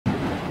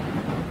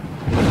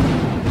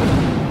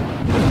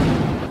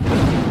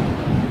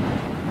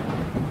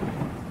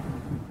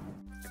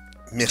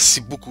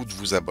Merci beaucoup de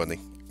vous abonner,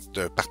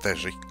 de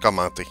partager,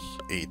 commenter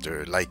et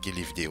de liker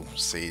les vidéos.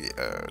 C'est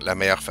la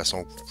meilleure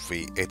façon que vous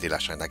pouvez aider la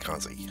chaîne à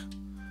grandir.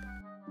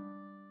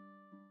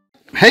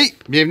 Hey!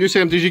 Bienvenue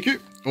sur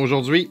MTGQ.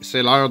 Aujourd'hui,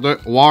 c'est l'heure de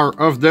War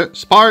of the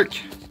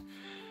Spark.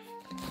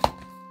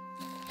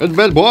 Une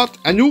belle boîte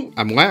à nous,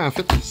 à moi en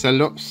fait.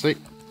 Celle-là, c'est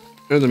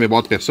une de mes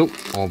boîtes perso.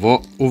 On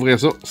va ouvrir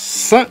ça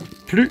sans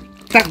plus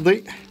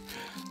tarder.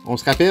 On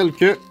se rappelle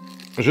que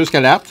jusqu'à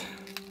date,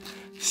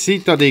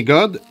 si t'as des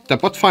gods, t'as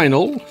pas de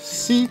final.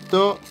 Si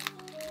t'as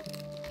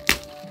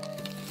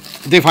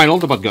des finals,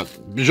 t'as pas de god.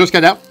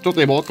 Jusqu'à date, toutes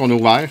les boîtes qu'on a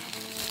ouvertes,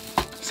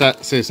 ça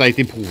a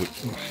été prouvé.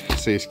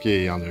 C'est ce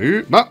qu'il y en a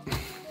eu. Bon,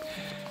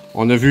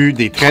 on a vu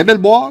des très belles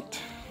boîtes.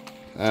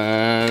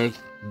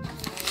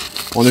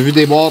 On a vu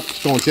des boîtes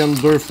qui contiennent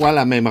 2 fois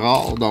la même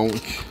rare, donc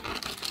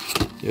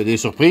il y a des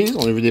surprises.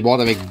 On a vu des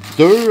boîtes avec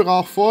 2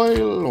 rares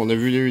foils. On a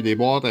vu des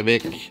boîtes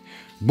avec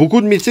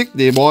beaucoup de mythiques,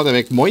 des boîtes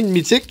avec moins de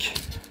mythiques.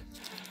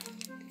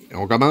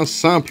 On commence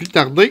sans plus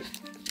tarder.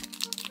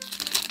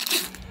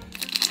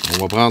 On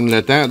va prendre le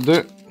temps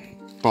de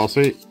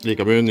passer les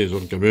communes, les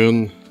autres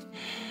communes.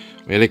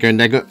 On va y aller avec un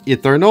Naga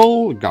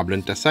Eternal,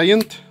 Goblin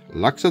Tessayant,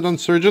 Loxodon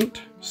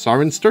Surgent,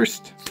 Sorin's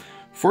Thirst,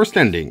 Force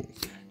Landing,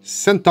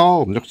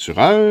 Centaur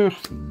Nurtureur,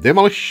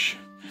 Demolish,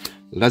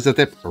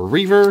 Lazotep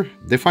Reaver,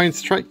 Defiant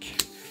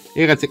Strike,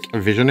 Erratic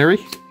Visionary,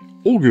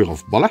 Augure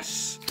of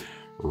Bolas,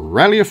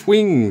 Rally of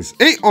Wings,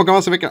 et on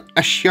commence avec un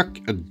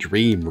Ashiok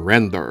Dream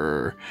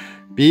Render.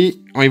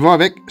 Puis on y va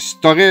avec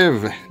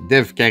Storev,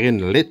 Dev Karin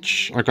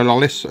Lich, un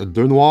colorless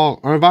 2 noirs,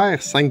 1 vert,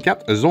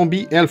 5-4,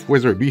 Zombie Elf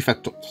Wizard. Lui il fait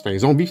tout. C'est un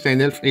zombie, c'est un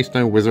elf et c'est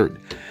un wizard.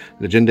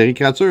 Legendary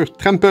créature,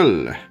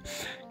 Trample.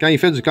 Quand il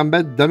fait du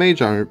combat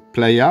damage à un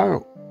player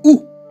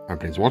ou un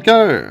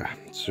planeswalker,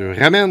 tu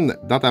ramènes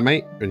dans ta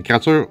main une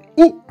créature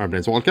ou un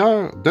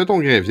planeswalker de ton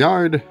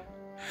graveyard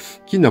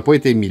qui n'a pas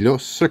été mis là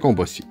ce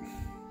combat-ci.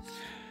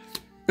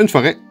 Une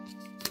forêt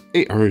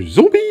et un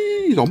zombie.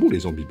 Ils sont beaux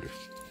les zombies bleus.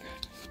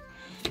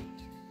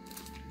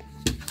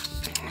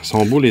 Ils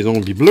sont beaux les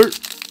zombies bleus.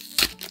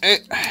 Et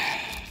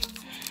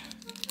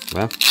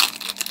voilà.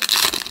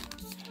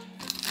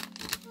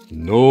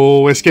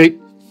 No Escape.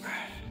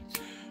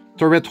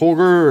 Turret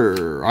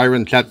Ogre,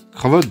 Ironclad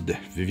Krovod,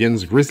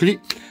 Vivian's Grizzly,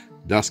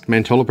 Dusk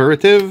Mental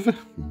Operative,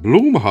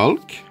 Bloom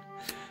Hulk,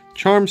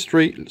 Charm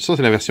Stray. Ça,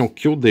 c'est la version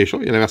cute des chats.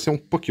 Il y a la version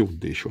pas cute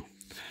des chats.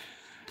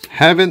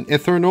 Heaven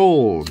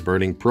Eternal,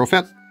 Burning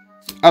Prophet,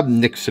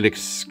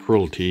 Obnixilis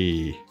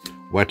Cruelty,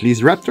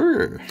 Watley's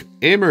Raptor,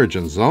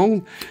 Emergent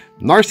Zone,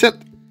 Narset,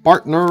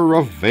 Partner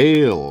of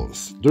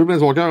Veils. 2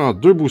 planeswalkers en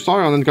 2 boosters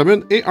en une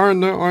commune et un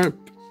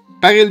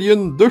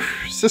Parelion 2,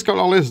 6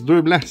 colorless,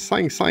 2 blancs,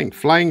 5-5,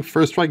 Flying,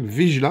 First Strike,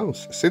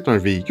 Vigilance. C'est un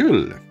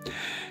véhicule.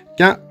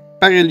 Quand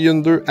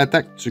Parelion 2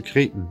 attaque, tu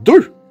crées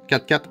 2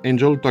 4-4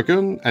 Angel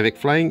Token avec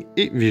Flying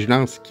et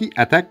Vigilance qui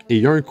attaque et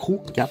il y a un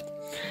crew 4.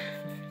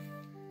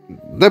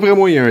 D'après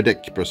moi, il y a un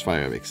deck qui peut se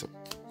faire avec ça.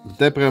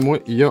 D'après moi,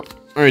 il y a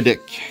un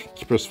deck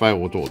qui peut se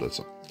faire autour de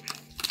ça.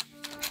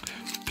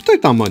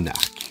 Peut-être en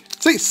monarque.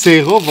 Tu sais,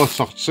 Serra va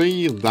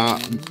sortir dans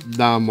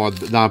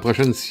la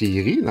prochaine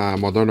série, dans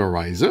Modern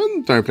Horizon.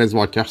 Tu as un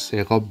Planeswalker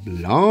Serra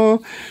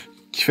blanc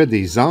qui fait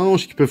des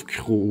anges qui peuvent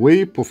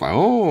crouer pour faire...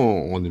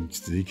 Oh, on a une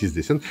petite idée qui se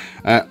dessine.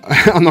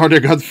 Honor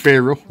the God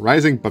Pharaoh,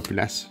 Rising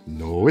Populace,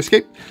 No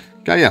Escape,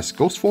 Kaias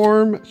Ghost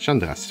Form,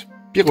 Chandras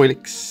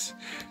Pyrohelix,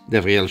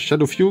 Devriel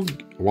Shadowfugue,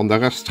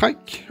 Wanderer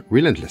Strike,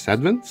 Relentless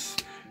Advance,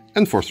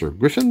 Enforcer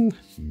Griffin,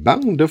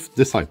 Bound of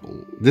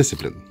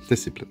Discipline,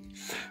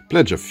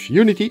 Pledge of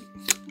Unity,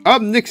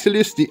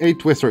 Obnixilis the 8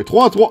 Twister,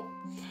 3-3.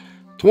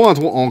 3-3,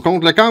 on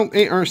compte le count,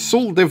 et un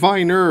Soul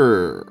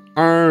Diviner,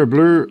 1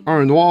 bleu,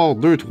 1 noir,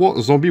 2-3,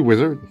 Zombie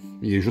Wizard.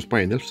 Il est juste pas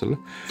un elf, celui-là.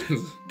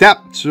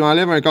 Tap, tu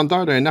enlèves un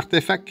compteur d'un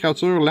artefact,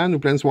 créature, land ou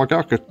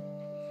planeswalker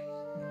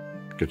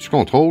que tu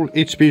contrôles,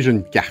 et tu piges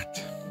une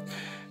carte.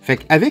 Fait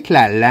qu'avec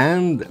la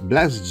land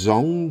Blast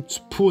Zone, tu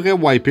pourrais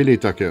wiper les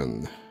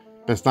tokens.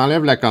 Parce que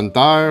t'enlèves la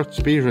compteur,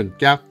 tu piges une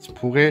carte, tu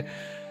pourrais...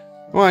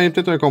 Ouais, il y a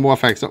peut-être un combo à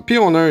faire avec ça. Puis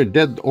on a un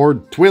Dead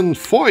Horde Twin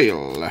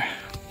Foil.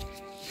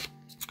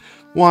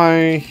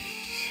 Ouais.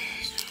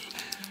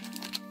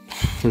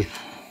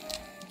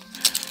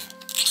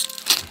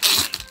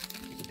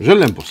 Je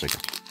l'aime pour ça.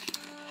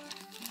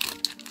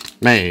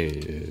 Mais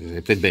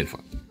c'est peut-être bien le fun.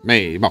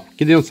 Mais bon,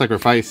 Gideon's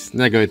Sacrifice,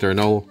 Naga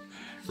Eternal,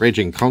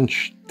 Raging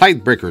Crunch,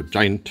 Tidebreaker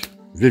Giant,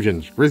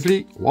 Vivian's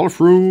Grizzly, Wolf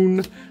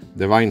Rune,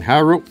 Divine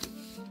Harrow,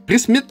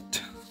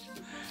 Prismith,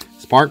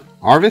 Spark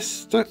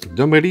Harvest,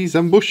 Domri's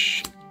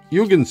Ambush,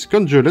 Yugen's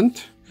Conjurant,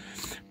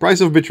 Price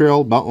of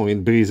Betrayal. Bon, on vient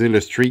de briser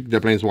le streak de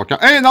Planeswalker.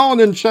 Eh non, on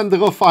a une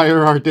Chandra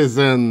Fire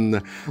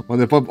Artisan. On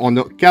a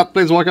 4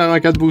 Planeswalkers en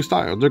 4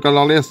 boosters. 2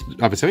 colorless.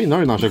 Ah, ben c'est vrai, il y en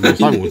a un dans chaque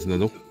booster, moi, dit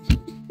Nono.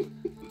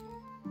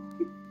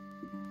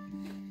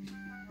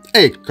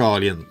 Hey,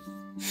 Colin.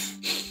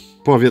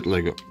 Pas vite,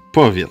 le gars.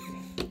 Pas vite.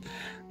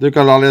 2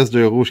 colorless,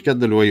 2 rouges, 4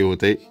 de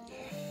loyauté.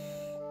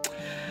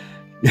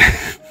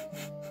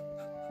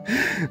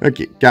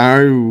 OK. Quand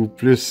un ou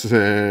plus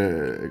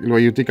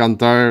loyauté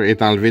counter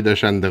est enlevé de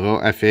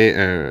Chandra, elle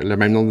fait le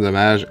même nombre de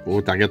dommages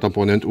au target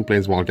opponent ou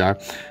planeswalker.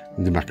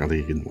 Du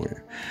Marc-André rit de moi.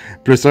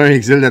 Plus un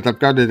exile de top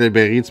card de ta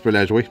librairie, tu peux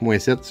la jouer. Moins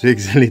 7, tu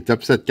exiles les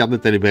top 7 cartes de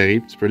ta librairie,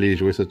 puis tu peux les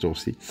jouer ce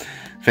tour-ci.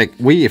 Fait que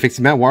oui,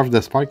 effectivement, War of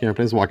the Spark, il y a un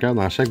planeswalker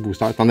dans chaque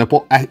booster. T'en as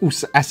pas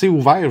assez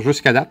ouvert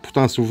jusqu'à date pour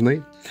t'en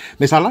souvenir.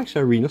 Mais ça a l'air que c'est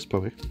Arena, c'est pas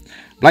vrai.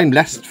 Blind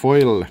Blast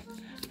Foil.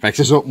 Fait que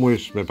c'est ça, moi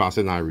je me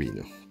pensais dans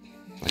Arena.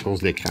 À cause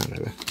de l'écran,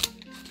 là.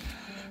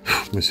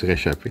 Je me suis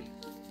réchappé.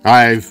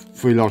 Ouais, vous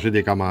pouvez lâcher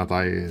des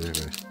commentaires.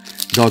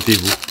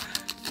 Gâtez-vous.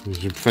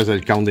 Je faisais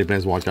le compte des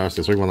planeswalkers,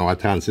 c'est sûr qu'ils vont en avoir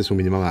 36 au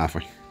minimum à la fin.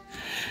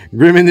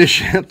 Grim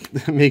Initiate,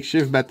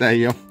 Makeshift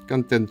Battalion,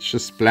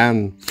 Contentious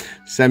Plan,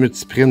 Samut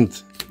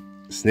Sprint,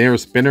 Snare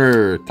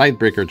Spinner,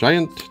 Tidebreaker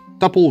Giant,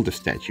 Topple the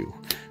Statue,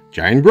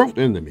 Giant Growth,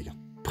 une de mes cartes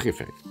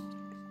préférées.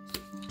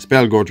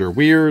 Spellgorger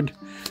Weird,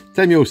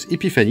 Tamios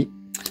Epiphany,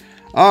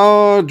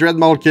 Dread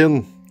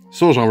Malkin,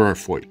 ça j'en veux un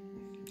foil.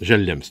 Je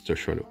l'aime ce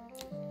choix-là.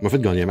 Il m'a fait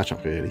gagner un match en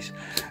pré-release.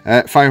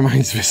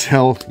 Firemind's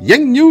Vessel,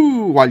 Yang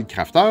New,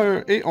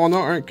 Wildcrafter, et on a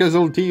un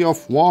Casualty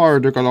of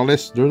War, 2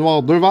 colorless, 2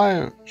 noirs, 2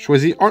 verts.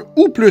 Choisis un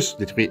ou plus,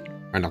 détruire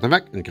un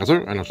artefact, une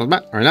créature, un enchantement,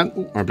 un land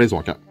ou un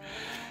planeswalker.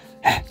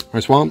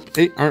 Un swamp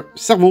et un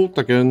cerveau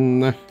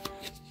token.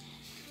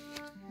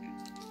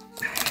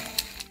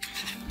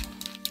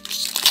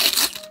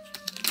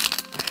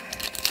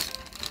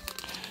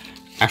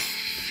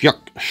 Ashiok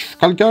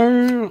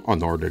Shkalker,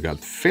 Honor the God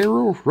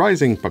Pharaoh,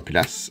 Rising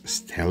Populace,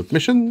 Stealth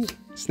Mission,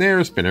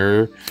 Snare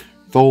Spinner,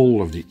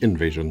 Toll of the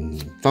Invasion,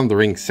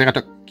 Thundering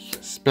Seratok,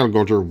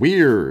 Spellgorger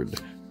Weird,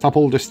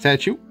 Topple the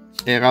Statue,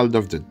 Herald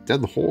of the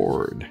Dead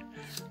Horde,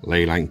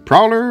 Leyline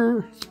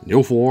Prowler,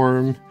 New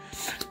Form,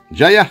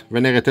 Jaya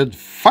Venerated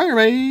Fire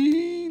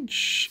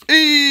Mage,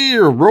 et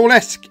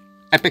Rolesque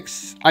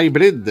Apex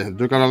Hybrid,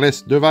 2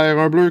 colorless, 2 verts,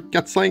 1 bleu,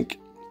 4-5,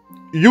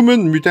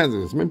 Human Mutant,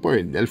 c'est même pas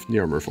un elfe ni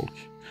un merfolk.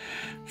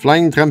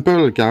 Flying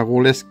Trample, quand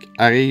Rolesque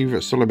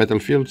arrive sur le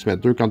battlefield, tu mets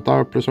 2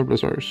 counters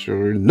 +1/+1 sur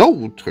une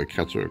autre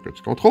créature que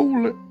tu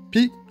contrôles,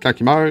 puis quand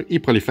il meurt, il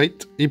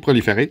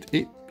proliférate,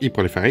 et il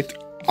proliférate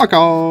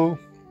encore.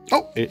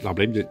 Oh, et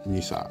l'emblème de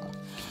Nissar.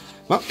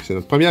 Bon, c'est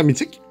notre première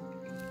mythique.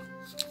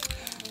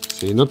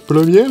 C'est notre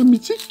première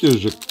mythique,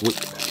 je crois.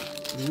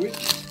 Oui.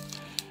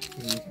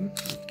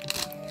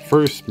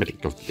 First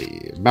Mythic of the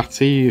Day.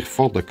 Martyr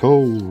for the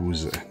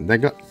Cause.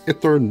 Daga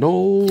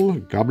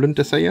Eternal. Goblin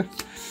Tessaya.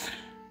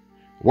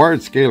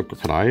 Ward Scale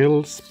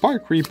Crocodile.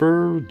 Spark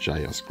Reaper.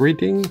 Jaya's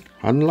Greeting.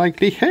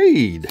 Unlikely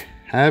Haid.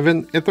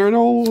 Haven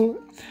Eternal.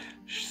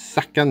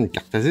 Sarkhan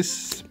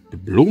Kartazis.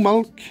 Blue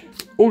Malk.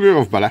 Ogre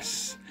of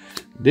Balas.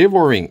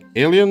 Devouring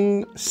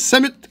Alien.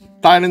 Summit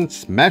Tyrant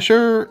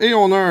Smasher, et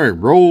on a un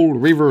Roll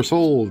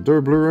Reversal,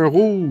 2 bleus, 1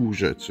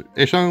 rouge. Tu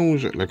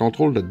échanges le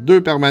contrôle de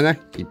 2 permanents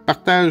qui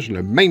partagent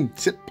le même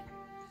type.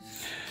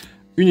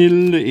 Une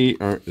île et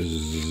un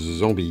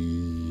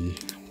zombie.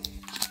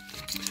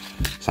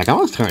 Ça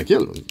commence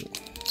tranquille.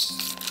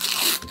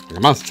 Ça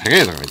commence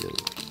très tranquille.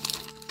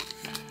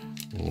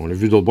 On l'a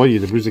vu d'autres boys, il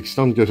était plus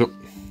excitant que ça.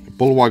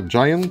 Bulwark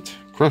Giant,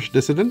 Crush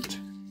Dissident,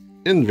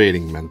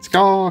 Invading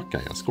Manticore,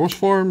 Chaos Course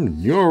Form,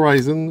 New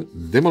Horizon,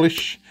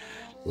 Demolish,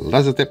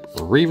 Lazotep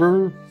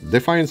Reaver,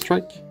 Defiant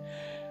Strike,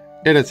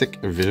 Heretic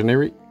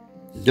Visionary,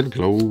 Guild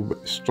Globe,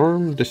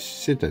 Storm the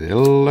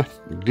Citadel,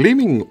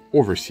 Gleaming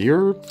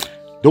Overseer,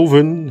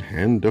 Doven,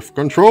 Hand of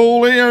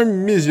Control et un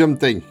Misium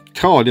Tank.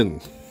 Caroline.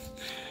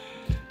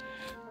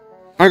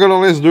 Un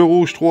colorless, 2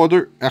 rouges,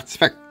 3-2,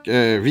 artefact,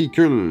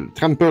 véhicule,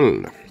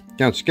 trample.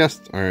 Quand tu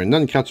castes un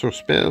non-creature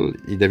spell,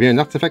 il devient un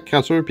artefact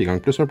créature, puis il gagne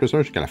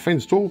 +1/+1 jusqu'à la fin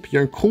du tour, puis il y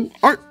a un crew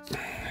 1.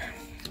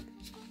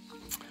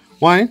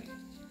 Ouais.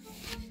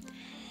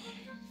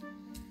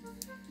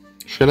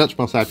 Jusqu'à là, je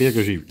pense à la pire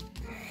que j'ai vue.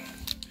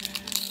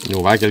 Il y a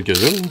ouvert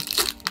quelques-unes.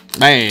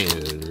 Ben,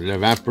 le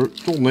vent peut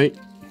tourner.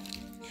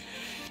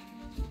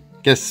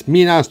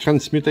 Casmina's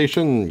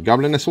Transmutation,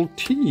 Goblin Assault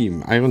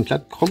Team,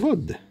 Ironclad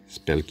Krovod,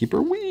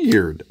 Spellkeeper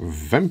Weird,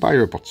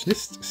 Vampire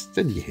Opportunist,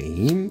 Steady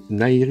Aim,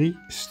 Nairi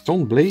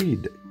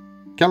Stoneblade,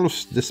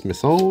 Kalos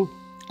Dismissal,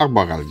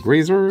 Arboral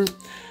Grazer,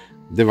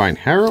 Divine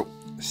Harrow,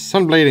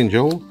 Sunblade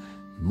Angel,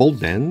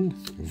 Bolden,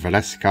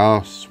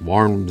 Velasca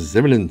Swarm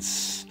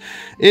Sibilance,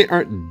 et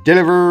un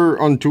Deliver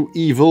Unto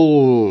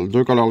Evil,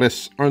 2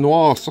 colorless, 1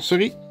 noir,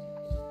 sorcerie.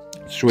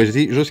 Tu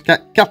choisis jusqu'à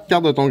 4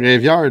 cartes de ton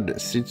graveyard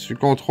si tu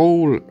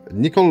contrôles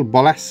Nicol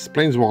Bolas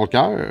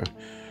Planeswalker.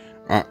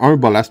 Un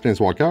Bolas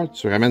Planeswalker,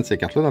 tu ramènes ces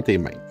cartes-là dans tes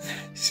mains.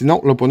 Sinon,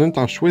 l'opponent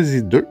t'en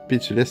choisit 2, puis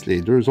tu laisses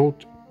les 2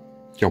 autres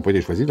qui n'ont pas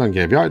été choisis dans le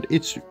graveyard, et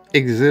tu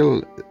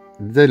exiles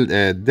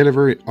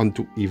Deliver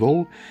Unto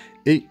Evil,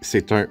 et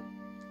c'est un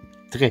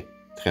très,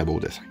 très beau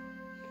dessin.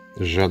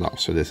 J'adore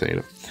ce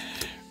dessin-là.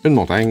 Une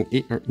montagne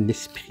et un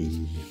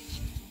esprit.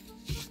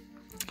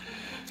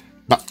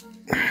 Bon.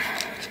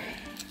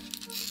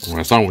 Pour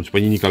l'instant, on va du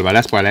poignet Nicole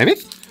Ballas pour aller avec.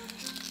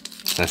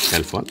 Ça serait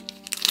le fun.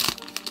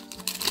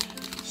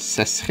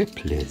 Ça serait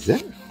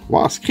plaisant.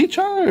 War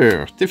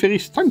Screecher, Teferi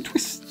Time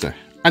Twist,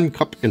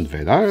 Ancrop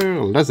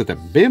Invader, Lazotep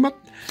Behemoth,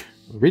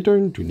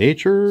 Return to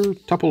Nature,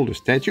 Topple the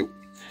Statue,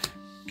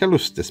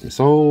 Callous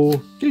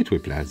Dismissal, Gateway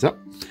Plaza,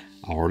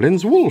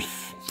 Orleans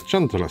Wolf,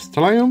 Chantalus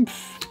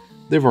Triumph,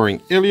 Devouring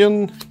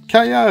Alien,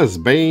 Kaya's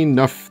Bane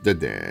of the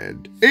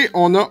Dead. Et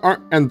on a un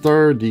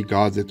Enter the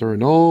Gods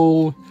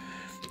Eternal.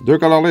 2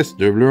 colorless,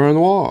 2 bleus, 1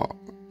 noir.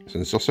 C'est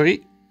une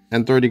sorcerie.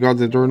 Enter the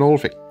Gods Eternal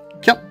fait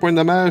 4 points de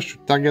dommage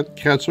sur target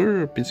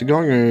créature, puis tu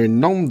gagnes un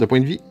nombre de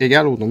points de vie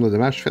égal au nombre de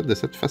dommages faits de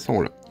cette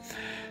façon-là.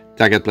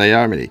 Target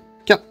player met les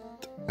 4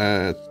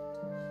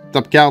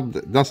 top cards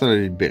dans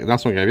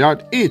son graveyard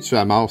et tu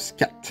amasses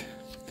 4.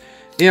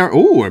 Et un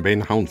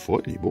Bane Hound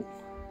Foil, il est beau.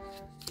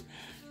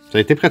 Ça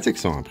a été pratique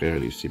ça après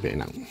aussi,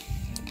 Bane Hound.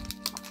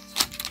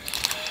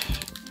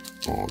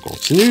 On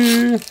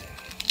continue.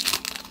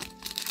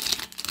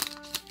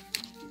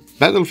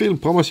 Battlefield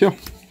Promotion,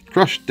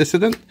 Crush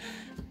Dissident,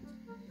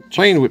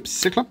 Chain Whip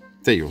Cyclop,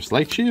 Theos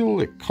Light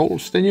Shield, Cold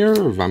Stenier,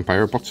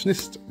 Vampire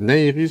Opportunist,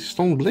 Nairy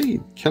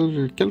Stoneblade,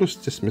 Callous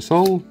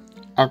Dismissal,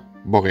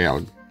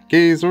 Arboreal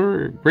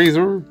Grazer,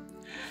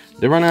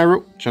 Divine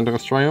Arrow,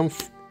 Chandra's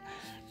Triumph,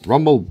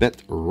 Rumble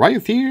Bet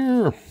Right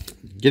Here,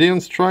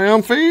 Gideon's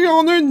Triumph, et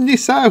on a une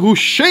Nissa who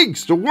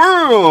shakes the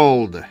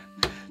world!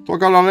 3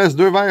 colorless,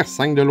 2 verts,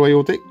 5 de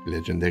loyauté,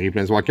 Legendary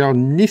Planeswalker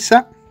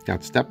Nissa. Quand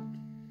tu tapes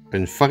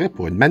une forêt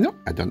pour une mana,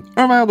 elle donne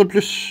 1 vert de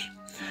plus.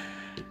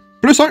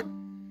 Plus 1.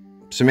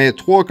 Tu mets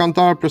 3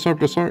 counters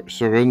 +1/+1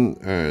 sur une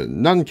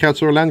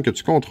non-créature land que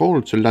tu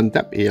contrôles, tu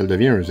l'untapes et elle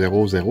devient un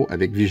 0/0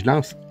 avec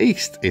vigilance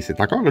haste. Et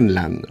c'est encore une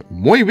land.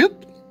 -8,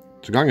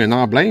 tu gagnes un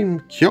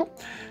emblème qui a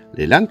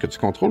les lands que tu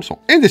contrôles sont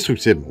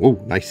indestructibles. Oh,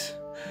 nice.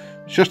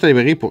 Cherche ta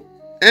librairie pour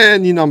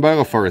any number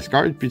of forest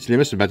cards, puis tu les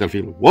mets sur le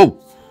battlefield. Wow!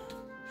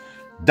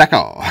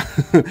 D'accord.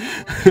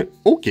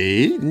 OK,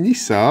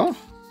 Nissa.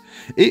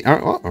 Et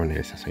un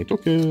assassin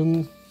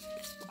token.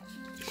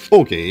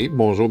 OK,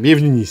 bonjour.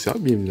 Bienvenue Nissa,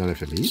 bienvenue dans la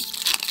famille.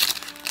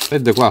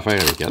 Peut-être de quoi faire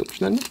avec elle,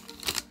 finalement.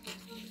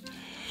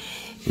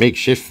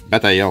 Makeshift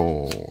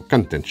Bataillon,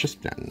 Contentious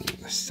Plan,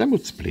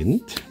 Samut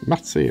Splint,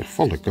 Martyr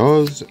for the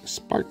Cause,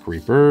 Spark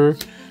Reaper,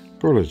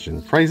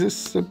 Prologian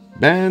Crisis,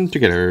 Band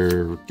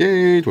Together,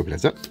 Gateway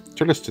Plaza,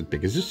 Trusted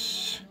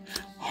Pegasus,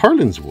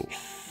 Harlan's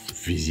Wolf,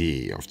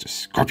 Vizier of the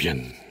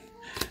Scorpion,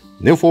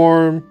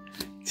 Neoform,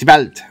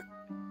 Tibalt,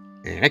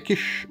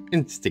 Rakish,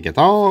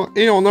 Instigator,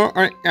 et on a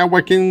un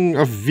Awakening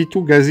of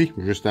Vitu Gazi,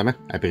 justement,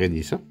 après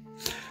dit ça.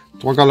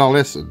 3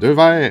 colorless, 2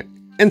 verts,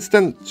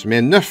 instant, tu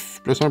mets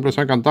 9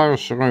 +1/+1 counter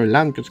sur un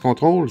land que tu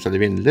contrôles, ça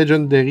devient une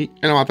Legendary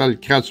Elemental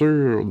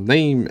Creature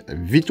name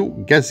Vitu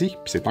Gazi, puis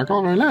c'est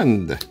encore un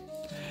land.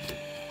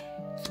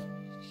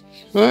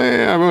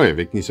 Ouais,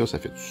 avec Nissa, ça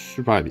fait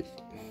super bien.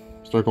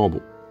 C'est un combo.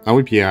 Ah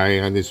oui, puis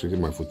il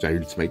faut que tu aies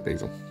Ultimate, par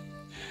exemple.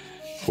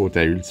 Faut que tu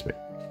aies Ultimate.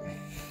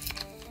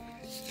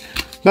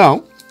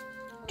 Bon,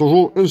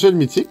 toujours une seule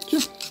mythique.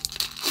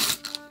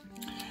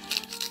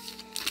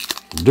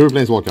 2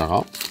 Planeswalker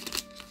rares.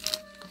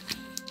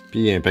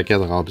 Puis un paquet de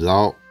rares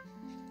bizarres.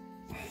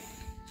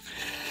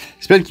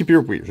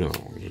 Spellkeeper, oui.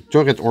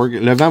 Turret Org.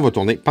 Le vent va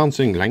tourner.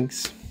 Pouncing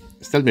Lynx.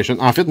 Stealth Mission.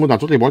 En fait, moi, dans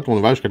toutes les boîtes qu'on a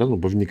ouvertes jusqu'à là, on n'a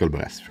pas vu Nicole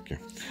Brass.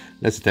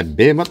 Là, c'était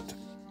Behemoth,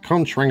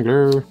 Crunch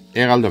Wrangler,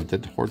 Herald of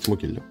Dead Horde, c'est moi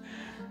qui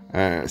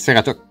l'ai.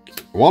 Ceratok,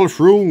 Wolf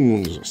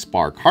Runes,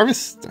 Spark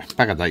Harvest,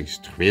 Paradise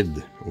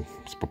Druid. Oh,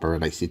 c'est pas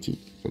Paradise City,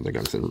 c'est de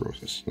Guns N'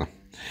 Roses. Non.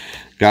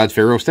 God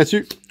Pharaoh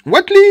Statue,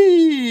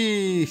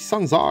 Watley,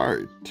 Sun's Art.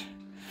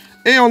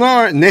 Et on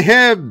a un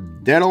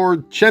Neheb,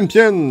 Deadlord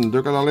Champion,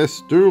 2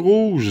 colorless, 2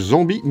 rouges,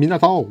 Zombie,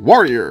 Minotaur,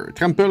 Warrior,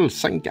 Trample,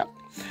 5/4.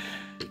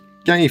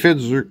 Quand il fait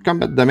du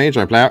combat damage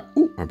à un player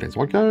ou un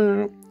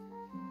Planeswalker,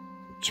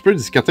 tu peux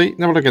discarter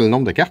n'importe quel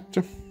nombre de cartes.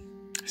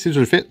 Si tu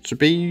le fais, tu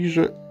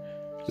piges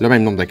le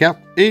même nombre de cartes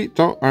et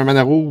tu as un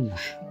mana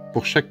rouge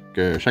pour chaque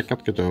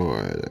carte que tu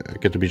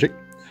as pigée.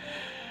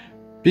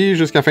 Puis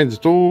jusqu'à la fin du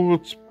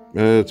tour,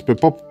 tu peux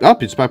pas. Ah,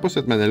 puis tu perds pas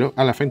cette mana-là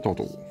à la fin de ton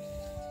tour.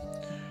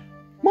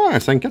 Moi, un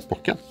 5/4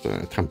 pour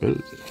 4, Trample.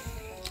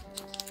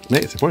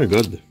 Mais c'est pas un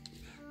god.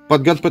 Pas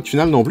de god, pas de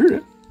finale non plus,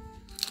 hein.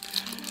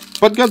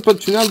 Pas de god, pas de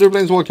finale, 2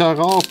 Planeswalker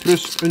rares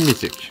plus une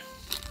mythique.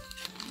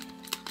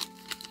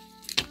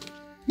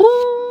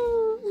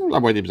 La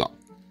boîte est bizarre.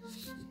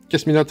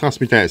 Casmina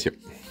Transmutation.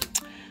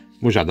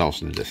 Moi, j'adore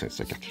le dessin de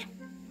cette carte-là.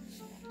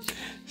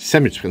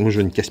 Samut Sprint. Moi, je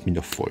veux une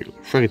Casmina Foil.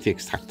 Fority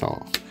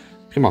Extractor.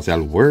 Primordial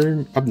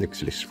Worm.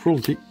 Obnixilis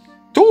Cruelty.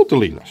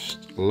 Totally Lost.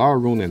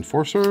 Larune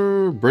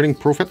Enforcer. Burning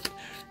Prophet.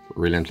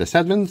 Relentless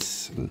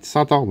Advance.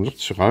 Centaure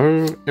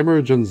Nurtureur.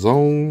 Emergent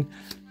Zone.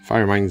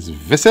 Firemind's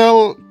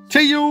Vessel.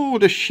 Teo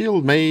the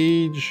Shield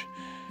Mage.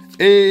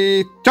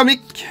 Et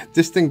Tomic,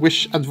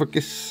 Distinguished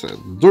Advocacy,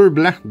 2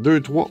 blancs,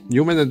 2/3,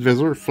 Human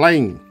Advisor,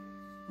 Flying.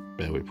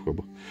 Ben oui, pourquoi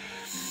pas.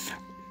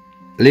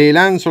 Les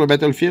lands sur le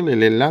battlefield et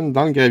les lands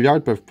dans le graveyard ne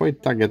peuvent pas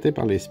être targetés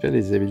par les spells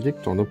et les habilités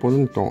que ton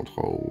opponent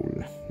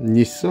contrôle.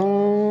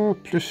 Nissa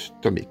plus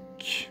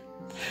Tomic.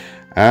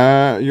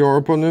 Your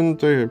opponent,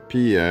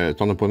 puis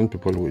ton opponent ne peut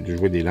pas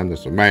jouer des lands de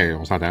ça. Mais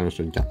on s'entend,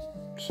 c'est une carte.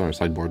 C'est un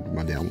sideboard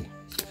moderne.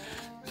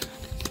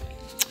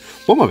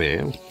 Pas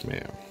mauvais,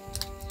 mais...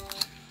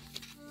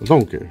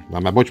 Donc,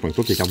 dans ma boîte, je prends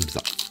toutes les cartes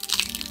bizarres.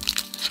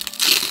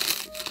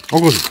 On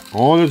continue.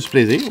 On a du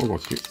plaisir, on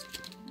continue.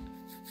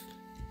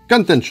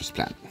 Contentious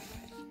Plan.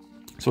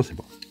 Ça, c'est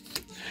bon.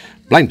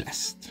 Blind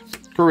Blast.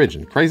 Courage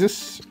and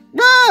Crisis.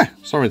 Ah!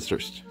 Soren's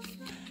Thirst.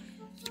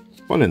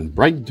 Fallen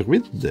Bright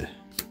Druid.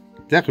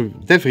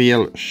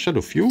 Devriel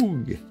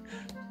Shadowfugue.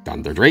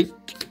 Thunder Drake.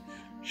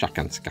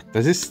 Sharkan's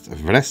Cartazist.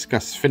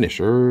 Vraska's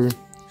Finisher.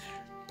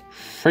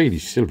 Shady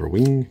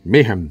Silverwing.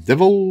 Mayhem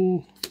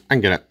Devil.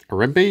 Angelet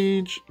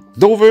Rampage.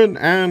 Doven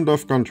and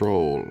of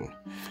Control.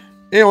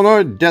 Et on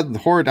a Dead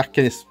Horde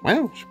Arcanist. Ouais,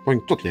 je pogne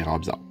toutes les rares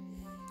bizarres.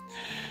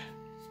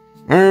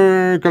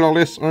 Un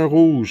colorless, un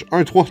rouge,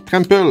 un 3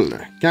 trample.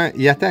 Quand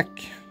il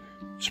attaque,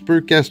 tu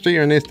peux caster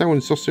un instant ou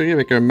une sorcellerie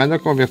avec un mana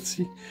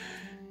converti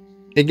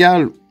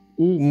égal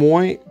ou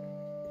moins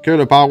que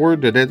le power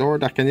de Dead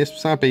Horde Arcanist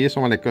sans payer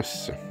son mana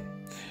cost.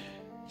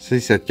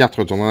 Si cette carte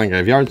retourne dans la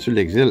graveyard, tu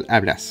l'exiles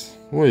à place.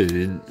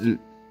 Oui,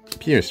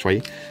 puis un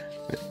citoyen.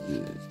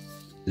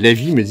 La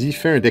vie me dit,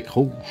 fais un deck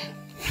rouge.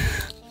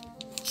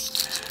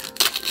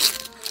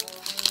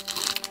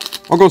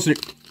 On continue.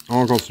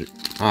 On continue.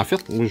 En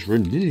fait, moi, je veux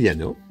une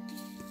Liliana.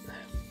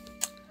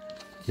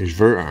 Et je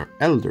veux un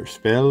Elder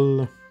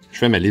Spell. Je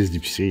fais ma liste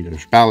d'épicerie.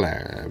 Je parle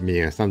à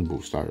mes restants de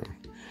boosters.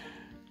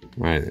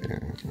 Ouais,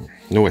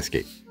 No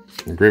Escape.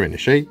 Grim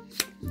Initiate.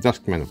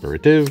 Duskman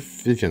Operative.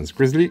 Vivian's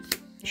Grizzly.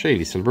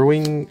 Shady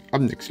Silverwing.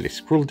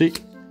 Obnixilis Cruelty.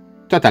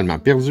 Totalement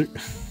perdu.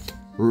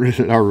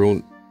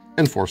 Laroon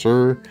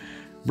Enforcer.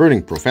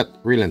 Burning Prophet.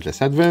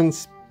 Relentless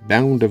Advance.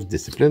 Bound of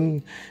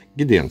Discipline.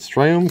 Gideon's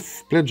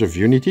Triumph. Pledge of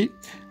Unity.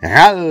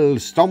 Ral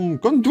Storm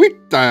Conduit.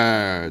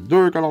 2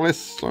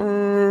 colorless.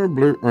 Un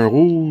bleu, un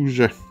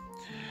rouge.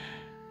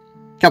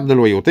 Carte de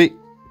loyauté.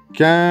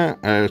 Quand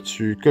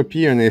tu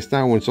copies un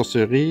instant ou une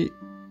sorcellerie.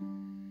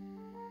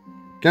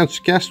 Quand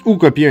tu castes ou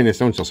copies un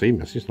instant ou une sorcellerie.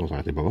 Merci, sinon ça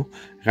aurait été pas bon.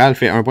 Ral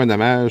fait 1 point de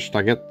dommage.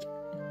 Target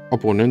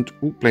Opponent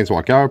ou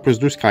Planeswalker. Plus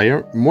 2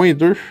 Scryer. Moins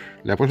 2.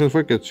 La prochaine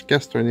fois que tu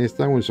castes un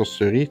instant ou une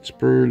sorcellerie, tu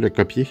peux le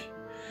copier.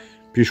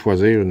 Puis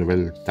choisir une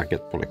nouvelle target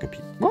pour la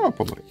copie. Ah,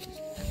 pas mauvais.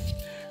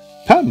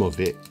 Pas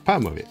mauvais, pas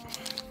mauvais.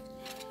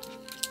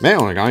 Mais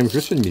on a quand même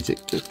juste une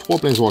mythique. 3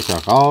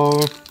 Planeswalkers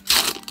rares.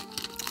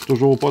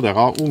 Toujours pas de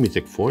rare ou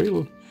mythique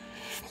foil.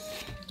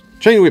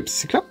 Chain Whip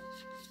Cyclope.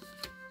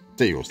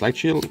 Theo Light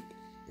Shield.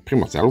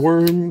 Primordial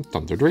Worm.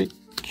 Thunder Drake.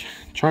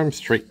 Charm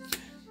Strike.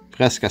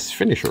 Presque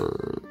Finisher.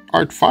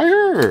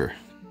 Artfire.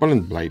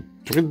 Pollen Blight.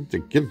 Druid de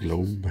Guild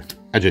Globe.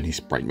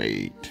 Ajanis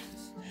Primate.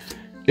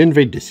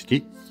 Invade the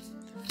City.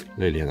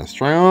 Liliana's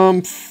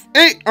Triumph.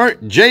 Et un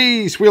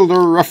Jace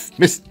Wielder of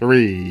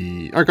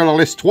Mystery. Un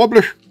colorless 3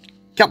 bleus.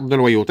 Carte de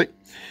loyauté.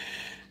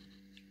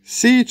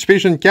 Si tu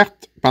piges une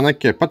carte pendant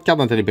qu'il n'y a pas de carte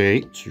dans ta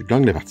librairie, tu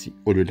gagnes la partie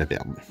au lieu de la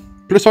perdre.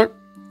 Plus 1.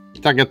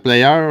 Target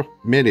player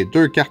met les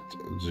 2 cartes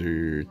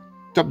du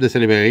top de sa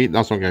librairie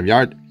dans son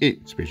graveyard et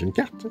tu piges une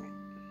carte.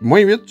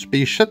 Moins 8, tu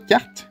piges 7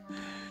 cartes.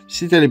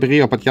 Si ta librairie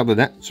n'a pas de carte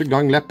dedans, tu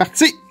gagnes la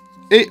partie.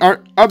 Et un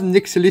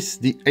Obnixilis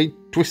The 8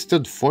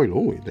 Twisted Foil.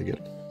 Oh, il est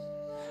dégueulasse.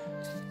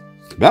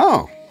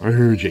 Bon,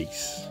 un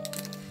Jace.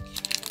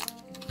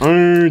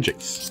 Un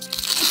Jace.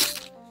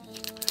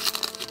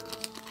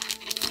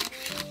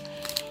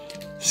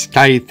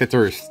 Sky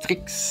Tether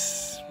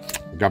Strix.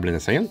 Goblin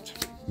Assailant.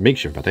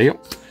 Makeshift Bataillon.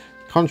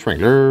 Crunch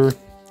Wrangler.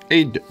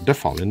 Aid the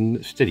Fallen.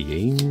 Steady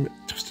Aim.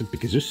 Twisted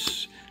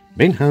Pegasus.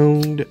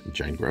 Banehound.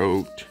 Giant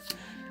Growth.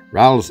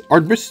 Ral's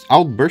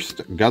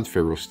Outburst.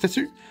 Godpharaoh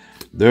Statue.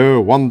 The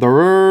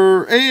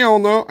Wanderer. Et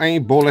on a un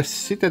Bolas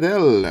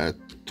Citadel.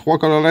 3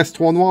 colorless,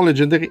 3 noirs,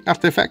 Legendary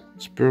Artefact.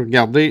 Tu peux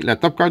regarder la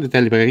top card de ta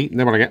librairie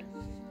n'importe quand.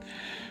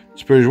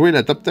 Tu peux jouer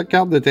la top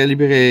card de ta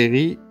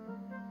librairie.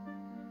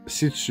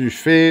 Si tu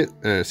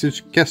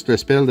castes le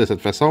spell de cette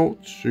façon,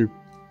 tu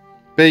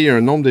payes un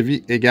nombre de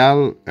vies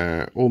égal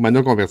au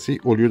mana converti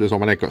au lieu de son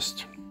mana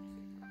cost.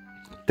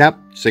 Tape,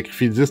 tu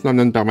sacrifies 10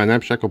 non permanents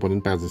puis chaque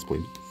component perd 10 points.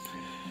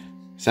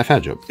 Ça fait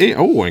un job. Et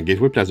oh, un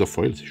Gateway Plaza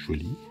Foil, c'est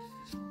joli.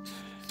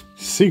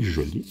 C'est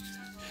joli.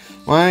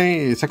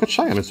 Ouais, ça coûte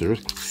cher à mettre ce jeu.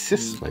 Ça coûte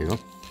 6 par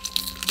exemple.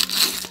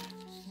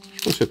 Je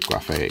sais pas si c'est de quoi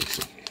faire avec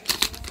ça.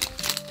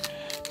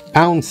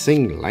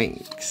 Pouncing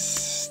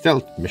Lynx.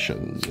 Stealth Mission.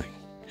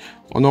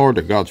 Honor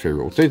de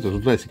Godpharaoh. C'est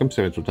comme si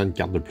tu avais tout le temps une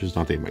carte de plus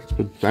dans tes mains. Tu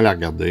peux tout le temps la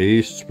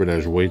regarder. Si tu peux la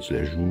jouer, tu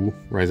la joues.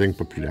 Rising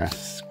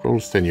Populace. Scroll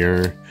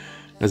Tenure.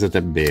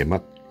 Lazotep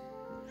Behemoth.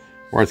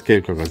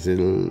 Wardscale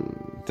Corrosill.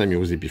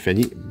 Tamios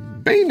Epiphany.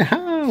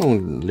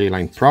 Banehound.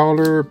 Leyline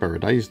Prowler.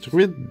 Paradise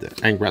Druid.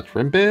 Angrat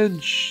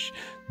Rampage.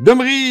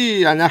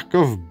 Domri, Anarch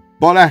of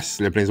Bolas,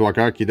 le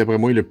Planeswalker qui est d'après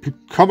moi le plus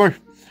commun.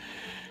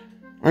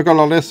 Un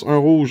colorless, un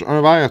rouge,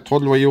 un vert, 3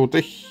 de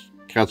loyauté.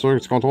 Créatures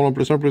que tu contrôles en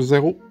plus 1, plus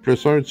 0.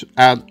 Plus 1, tu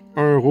adds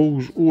un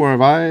rouge ou un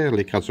vert.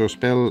 Les créatures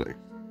spell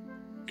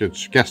que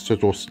tu castes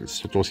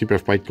ce tour-ci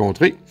peuvent pas être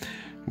contrées.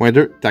 Moins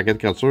 2, target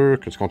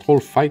créature que tu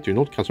contrôles fight une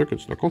autre créature que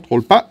tu ne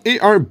contrôles pas. Et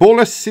un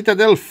Bolas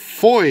Citadel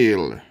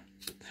Foil.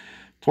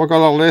 3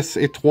 colorless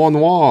et 3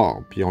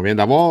 noirs. Puis on vient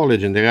d'avoir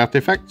Legendary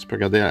Artefact. Tu peux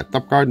regarder la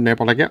top card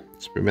n'importe quand.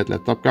 Tu peux mettre la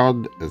top card.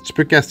 Tu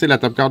peux caster la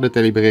top card de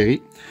ta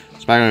librairie.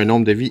 Tu perds un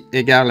nombre de vies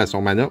égal à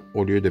son mana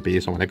au lieu de payer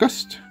son mana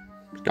cost.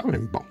 C'est quand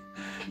même bon.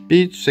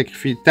 Puis tu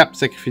sacrifies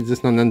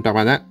 10 non-non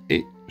permanents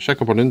et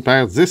chaque opponent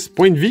perd 10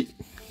 points de vie.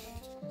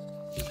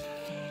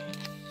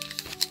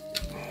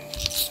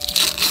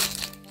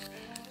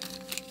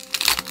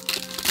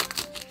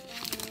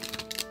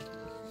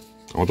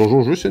 On a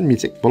toujours juste une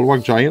mythique.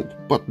 Bulwark Giant,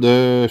 pas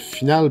de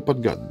finale, pas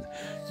de god.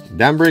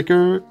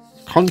 Dambreaker,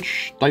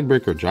 Crunch,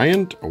 Tidebreaker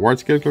Giant,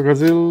 Wardskill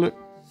Crocodile,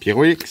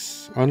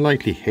 Pyroix,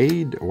 Unlikely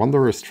Haid,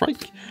 Wanderer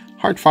Strike,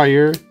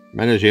 Heartfire,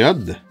 Mana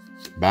Geode,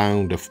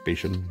 Bound of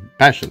Passion,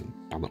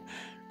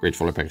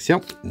 Grateful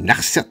Apparition,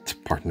 Narset,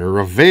 Partner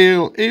of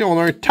Veil, et on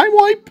a un Time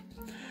Wipe.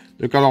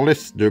 2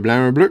 colorless, 2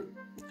 blancs, 1 bleu.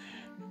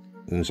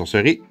 Une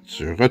sorcerie,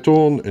 tu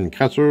retournes une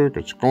créature que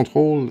tu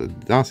contrôles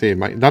dans tes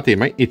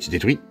mains et tu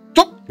détruis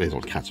toutes les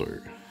autres créatures.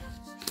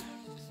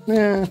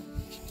 Yeah.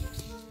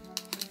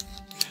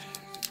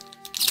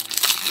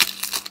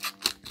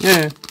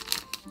 Yeah.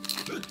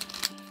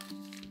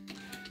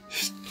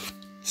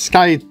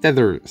 Sky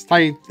Tether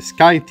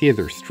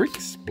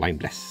Strix, Blind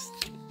Blast,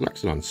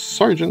 Luxodon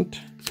Sergeant,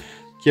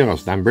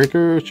 Kieros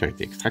Dambreaker,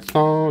 Charity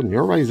Extractor, New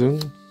Horizon,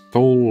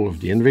 Toll of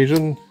the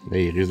Invasion,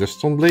 Nairis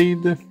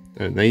Stoneblade,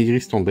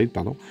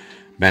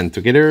 Band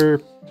Together,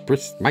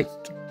 Priest Might,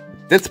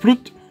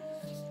 Deathsploot,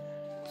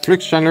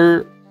 Flux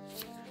Channeler,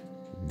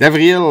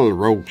 Davriel,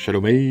 Rogue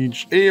Shadow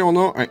Mage, et on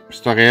a un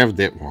Starev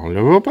Def. On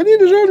l'a pas dit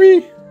déjà,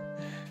 lui!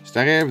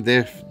 Starev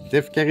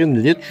Defkarin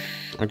Lich,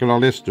 un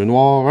colorless, 2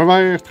 noirs, 1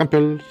 vert,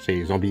 Trample,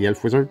 c'est Zombie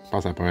Elf Wizard, je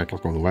pense à la première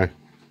carte qu'on a ouvert,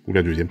 ou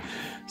la deuxième.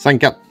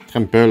 5-4,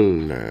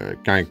 Trample,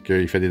 quand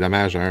il fait des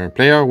dommages à un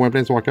player ou un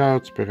Planeswalker,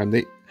 tu peux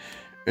ramener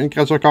une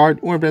créature card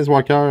ou un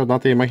Planeswalker dans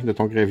tes mains de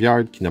ton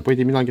graveyard qui n'a pas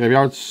été mis dans le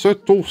graveyard ce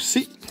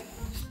tour-ci.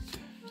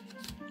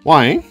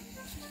 Ouais.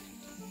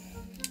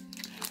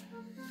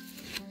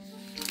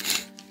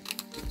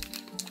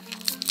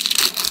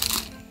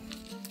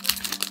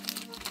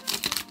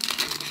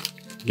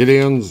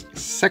 Gideon's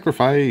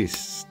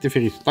Sacrifice,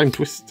 Teferi Time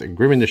Twist,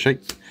 Grim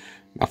Initiate,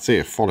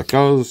 Martyr for the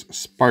Cause,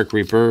 Spark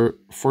Reaper,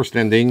 Force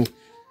Landing,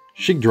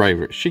 Chic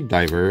Diver,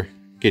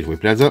 Gateway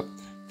Plaza,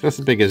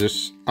 Trusted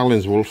Pegasus,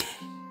 Arlen's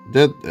Wolf,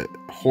 Dead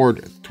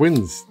Horde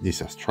Twins,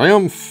 Nissa's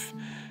Triumph,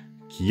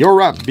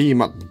 Kiora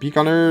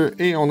Beaconner,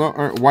 et on a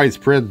un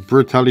Widespread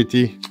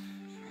Brutality.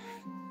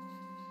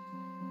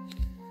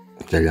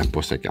 J'aime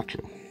pas cette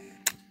carte-là.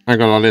 Un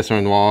colorless,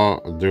 un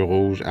noir, 2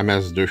 rouges,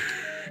 amasse 2.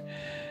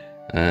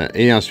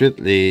 Et ensuite,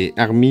 les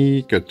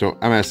armies que tu as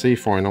amassées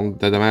font un nombre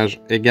de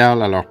dommages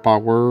égal à leur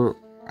power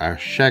à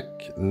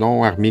chaque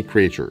non-army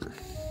creature.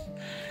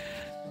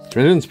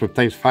 T'imagines, tu peux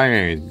peut-être faire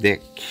un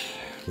deck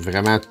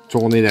vraiment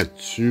tourner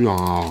là-dessus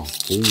en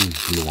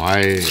rouge, noir,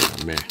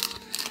 mais...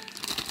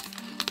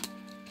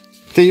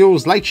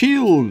 Theo's Light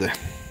Shield,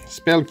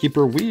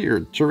 Spellkeeper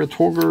Weird, Turret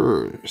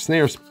Ogre,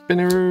 Snare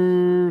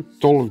Spinner,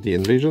 Toll of the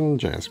Invasion,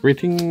 Giant's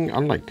Greeting,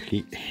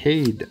 Unlikely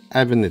Haid,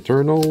 Aven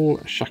Eternal,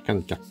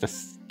 Sharkan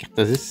Cartazis,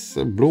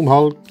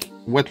 Bloomhulk,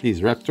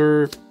 Wetleys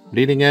Raptor,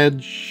 Bleeding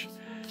Edge,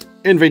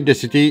 Invade the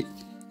City,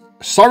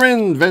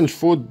 Sorin,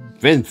 Vengeful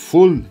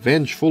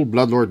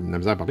Bloodlord, on a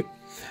besoin de parler.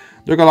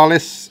 2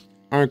 colorless,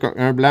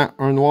 un blanc,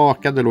 un noir,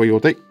 4 de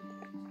loyauté.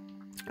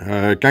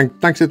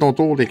 Tant que c'est ton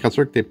tour, les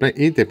créatures que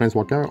tes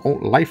Planeswalkers ont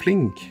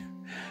lifelink.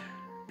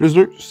 Plus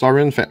 2,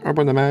 Sorin fait 1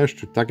 point de dommage,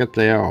 tu target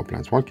player au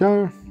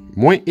Planeswalker.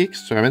 Moins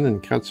X, tu ramènes une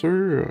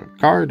créature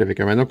card avec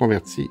un mana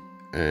converti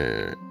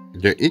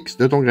de X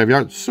de ton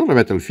graveyard sur le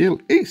battlefield,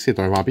 et c'est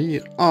un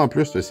vampire en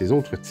plus de ses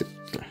autres types.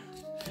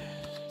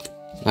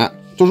 Ah,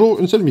 toujours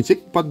une seule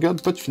mythique, pas de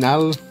god, pas de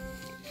finale.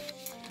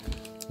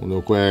 On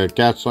a quoi?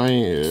 4, 5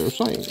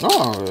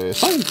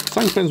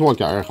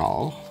 Planeswalkers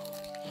rares.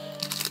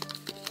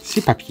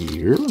 6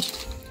 papiers.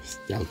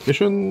 Stealth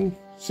Mission,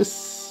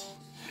 6.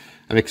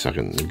 Avec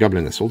Sorin,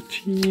 Goblin Assault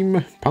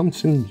Team,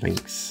 Pouncing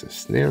Lynx,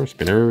 Snare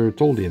Spinner,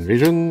 Toll the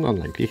Invasion,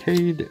 Unlikely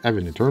Haid,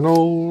 Aven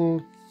Eternal,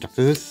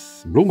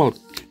 Cartazis,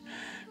 Bloomhulk,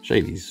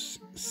 Shaily's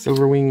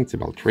Silverwing,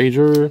 Tibalt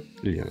Rager,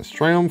 Liliana's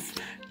Triumph,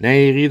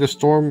 Nairi the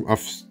Storm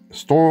of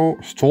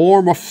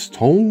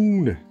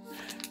Stone,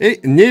 et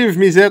Niv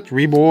Mizzet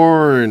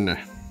Reborn.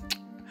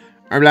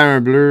 Un blanc,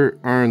 un bleu,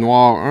 un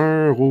noir,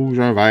 un rouge,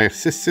 un vert,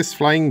 6-6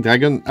 Flying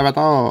Dragon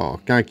Avatar.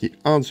 Quand il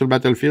entre sur le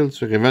battlefield,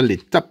 tu révèles les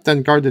top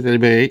 10 cartes de ta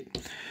librairie.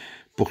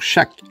 Pour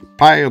chaque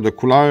paire de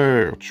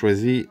couleurs, tu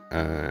choisis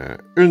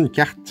une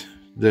carte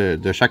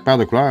de chaque paire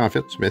de couleurs. En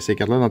fait, tu mets ces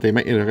cartes-là dans tes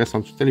mains et le reste en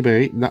dessous de ta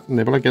librairie dans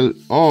n'importe quel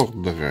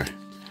ordre.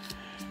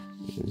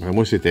 Ben,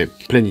 moi, c'était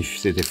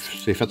planifié.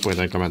 C'est fait pour être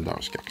un commandeur,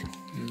 ce carte-là.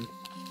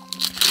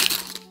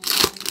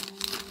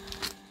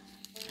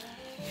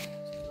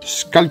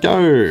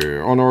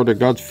 Skulker, Honor the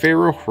God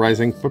Pharaoh,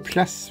 Rising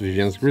Populace,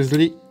 Vivian's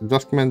Grizzly,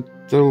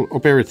 Duskmantle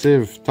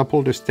Operative,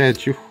 Topple the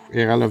Statue,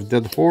 Herald of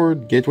Dead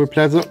Horde, Gateway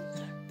Plaza,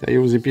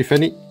 Taio's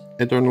Epiphany,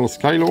 Eternal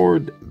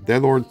Skylord,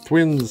 Deadlord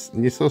Twins,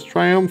 Nissa's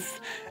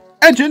Triumph,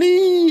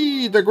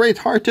 Agony, the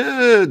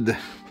Great-Hearted.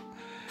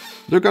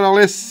 2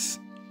 colorless,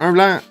 un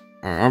blanc,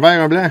 un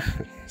vert, un blanc,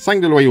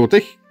 5 de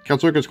loyauté,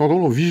 créature que tu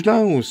contrôles en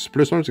vigilance,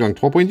 plus 1, tu gagnes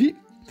 3 points de vie.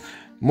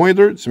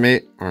 -2, tu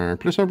mets un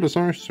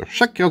 +1/+1 sur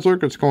chaque créature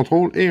que tu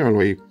contrôles et un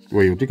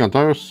loyauté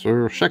counter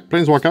sur chaque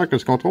planeswalker que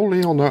tu contrôles.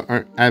 Et on a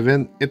un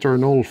Avant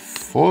Eternal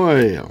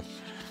Foil.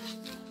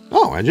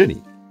 Oh, un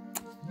Jenny.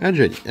 Un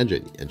Jenny.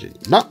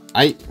 Bon,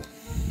 hey.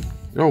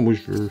 Non, moi,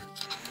 je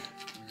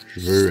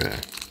veux...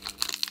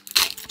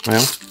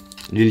 voyons,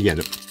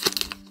 Liliana.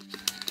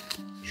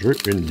 Je veux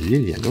une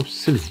Liliana,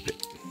 s'il vous plaît.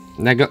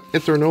 Naga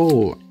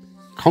Eternal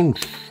Conch.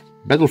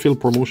 Battlefield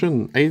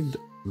Promotion. Aid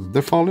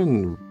the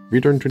Fallen.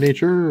 Return to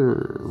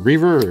Nature.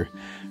 Reaver.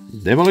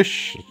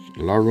 Demolish.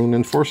 Laroon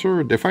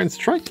Enforcer. Defiant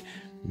Strike.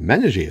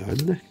 Mana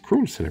Geode.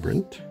 Cruel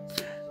Celebrant.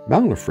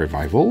 Bound of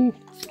Revival.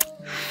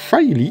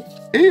 Shiley.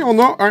 Et on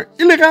a un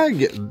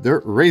Ilrag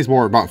de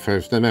Razeboard. Bon,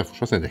 finalement, il faut que je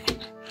fasse un déco.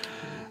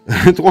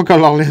 3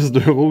 colorless,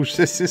 2 rouges,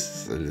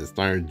 6-6. C'est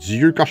un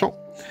dieu cochon.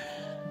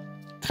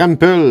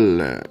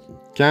 Trample.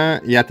 Quand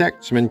il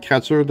attaque, tu mets une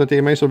créature de tes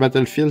mains sur le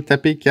battlefield,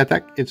 tapé qui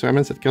attaque, et tu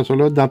ramènes cette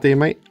créature-là dans tes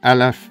mains à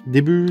la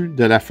début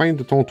de la fin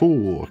de ton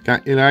tour. Quand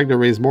Ilrag de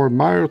Razeboard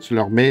meurt, tu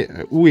le remets,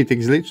 ou est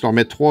exilé, tu le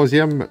remets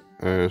 3e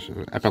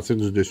à partir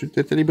du dessus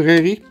de ta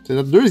librairie. C'est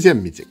notre 2e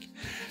mythique.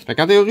 Fait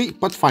qu'en théorie,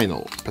 pas de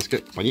final. Parce que,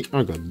 voyez,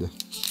 un god.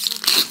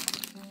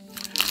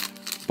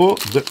 Pas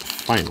de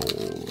final.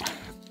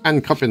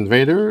 Ancrop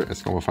Invader,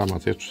 est-ce qu'on va faire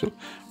mentir tout ça?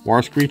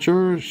 War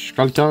Screecher,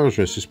 Sculptor,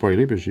 je me suis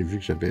spoilé, parce que j'ai vu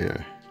que j'avais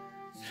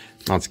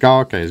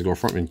Manticore, KS Go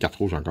Front, mais une carte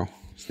rouge encore.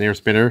 Snare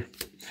Spinner,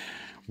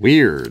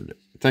 Weird,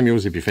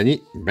 Tamiyo's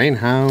Epiphany,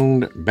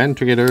 Banehound, Band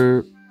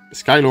Together,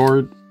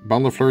 Skylord,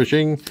 Bound of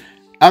Flourishing,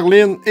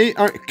 Arlene et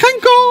un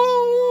Kanko!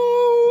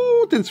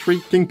 Tin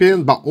Street Kingpin.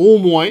 Bon, au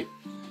moins,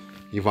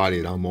 il va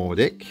aller dans mon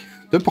deck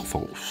de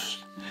Porphos.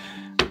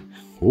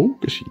 Oh,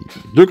 que c'est.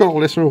 2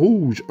 colorless, 1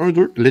 rouge,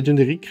 1-2,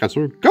 Legendary,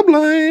 créature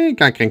Gobelin.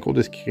 Quand Krenko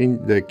de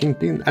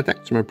Kingpin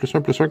attaque, tu mets un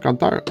 +1/+1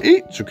 counter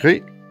et tu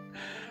crées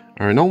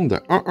un nombre de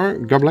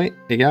 1-1 Gobelin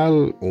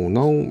égal au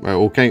nombre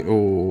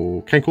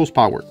au Krenko's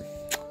Power.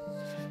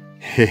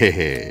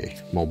 Hehehe,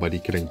 mon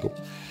body Krenko.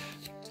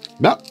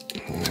 Bon.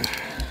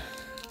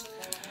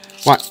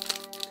 Ouais.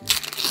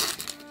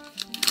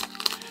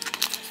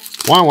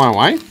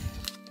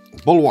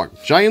 Bulwark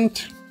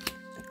Giant,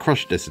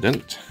 Crush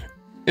Dissident,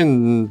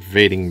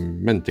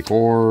 Invading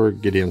Manticore,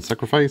 Gideon's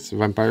Sacrifice,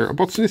 Vampire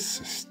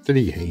Opportunist,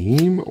 Steady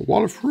Aim,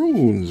 Wall of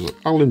Runes,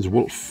 Arlen's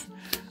Wolf,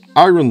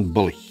 Iron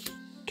Bully,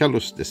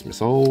 Callous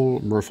Dismissal,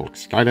 Merfolk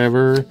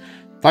Skydiver,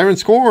 Tyrant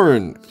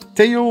Scorn,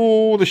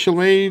 Teo de Shield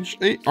Mage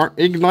et un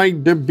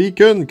Ignite de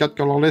Beacon, 4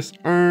 colorless,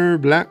 1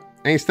 blanc,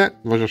 instant.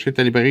 Va chercher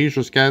ta librairie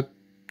jusqu'à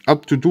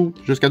up to 2,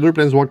 jusqu'à 2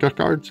 Planeswalker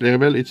cards, tu les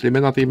révèles et tu les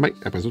mets dans tes mains.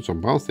 Après ça, tu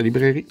rebrasses ta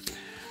librairie.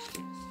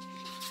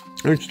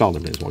 Un tuteur de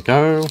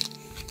Planeswalker.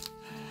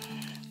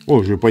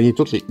 Oh, je vais poigner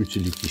toutes les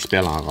utility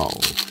spells en rare.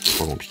 C'est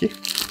pas compliqué.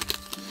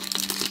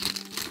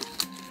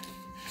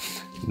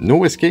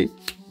 No Escape,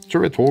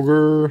 Turret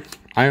Ogre,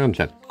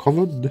 Ironclad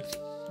Covered,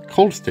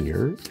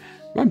 Coldstenier,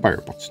 Vampire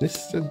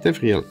Opportunist,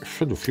 Devriel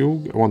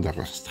Shadowfugue,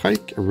 Wanderer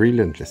Strike,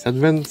 Relentless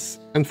Advance,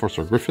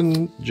 Enforcer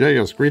Griffin,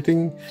 Jaya's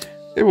Greeting,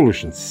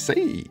 Evolution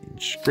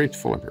Sage,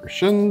 Grateful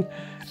Apparition,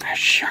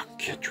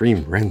 Shock,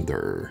 Dream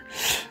Render,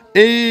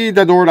 et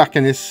Dador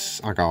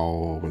d'Arcanis,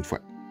 encore une fois.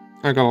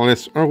 Un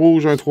colorless, un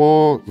rouge, un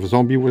 3,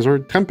 Zombie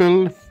Wizard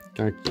Trample.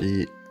 Quand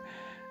il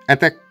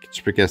attaque,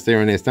 tu peux caster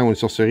un instant ou une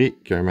sorcerie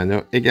qui a un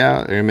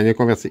mana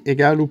converti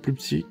égal ou plus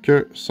petit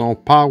que son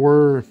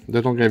power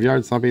de ton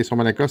graveyard sans payer son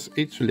mana cost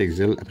et tu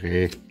l'exiles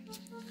après.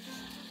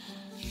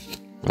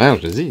 Ouais,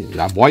 je te dis,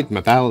 la boîte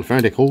me parle, fais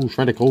un deck rouge.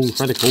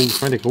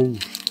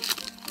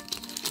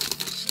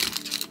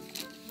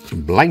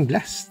 Blind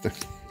Blast,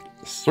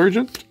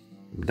 Surgent,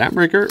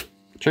 Dambreaker,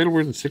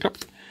 Trailward Cyclope,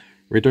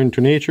 Return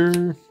to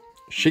Nature,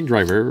 Shake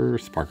Driver,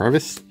 Spark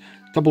Harvest,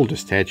 Double the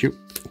Statue,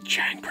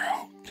 Giant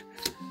Growth,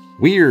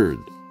 Weird,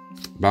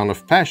 Bound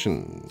of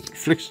Passion,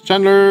 Flux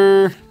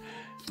Chandler,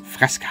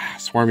 Frasca,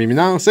 Swarm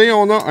Imminence, et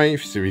on a un,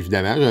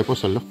 évidemment, j'avais pas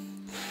celui-là.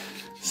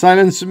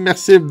 Silent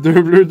Submersible,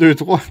 2 bleus,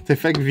 2-3,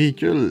 Artefact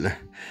Véhicule.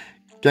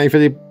 Quand il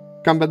fait des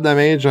combat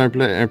damage, un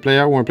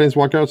player ou un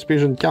planeswalker, tu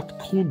piges une carte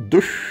crew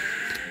 2.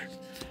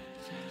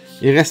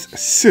 Il reste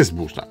 6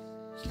 boosters.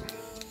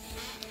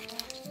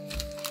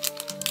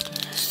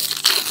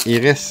 Il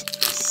reste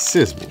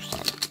 6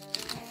 boosters.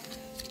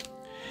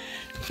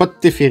 Pas de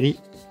Teferi.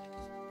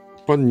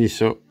 Pas de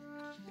Nissa.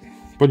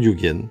 Pas de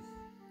Yugen.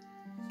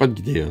 Pas de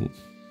Gideon.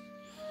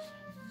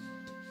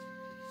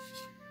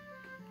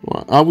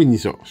 Ouais. Ah oui,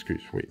 Nissa.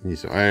 Excuse. Oui,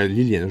 Nissa.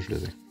 Liliana, je le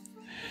disais.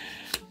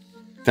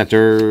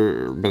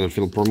 Tatter.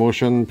 Battlefield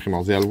Promotion.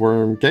 Primordial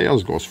Worm.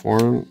 Chaos Ghost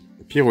Form.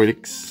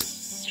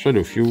 Pyroelix.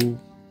 Shadowfugue.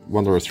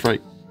 Wanderer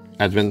Strike.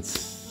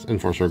 Advance.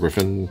 Enforcer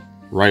Griffin.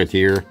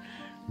 Rioteer.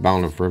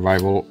 Bound of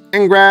Revival,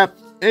 Ingrap,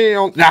 et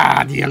on...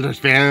 Ah, The Elder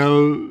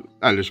Spell!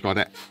 Ah, là, je suis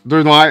content.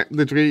 2 noirs,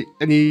 détruit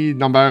any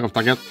number of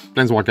target,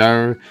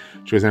 Planeswalker.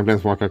 Tu choisis un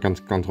Planeswalker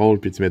control,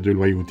 puis tu mets 2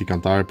 loyauty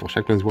counter pour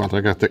chaque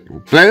Planeswalker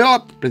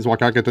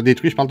que tu as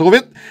détruit, je parle trop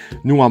vite.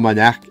 Nous, en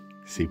monarque,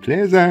 c'est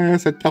plaisant,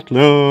 cette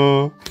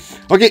carte-là.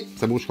 Ok,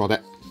 ça bouge, je suis content.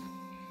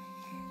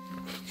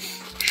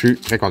 Je suis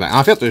très content.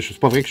 En fait, c'est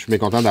pas vrai que je suis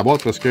mécontent de la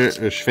boîte parce que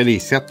je fais les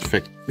sets,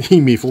 fait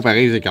qu'il me faut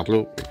pareil ces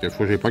cartes-là. Fait que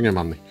faut que j'ai pas un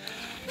moment donné.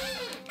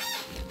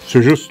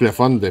 C'est juste le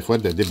fun, des fois,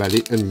 de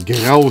déballer une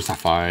grosse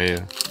affaire.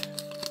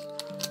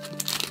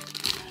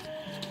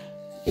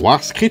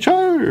 War's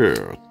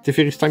Creature,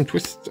 Teferi's Time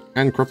Twist,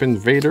 Handcrop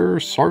Invader,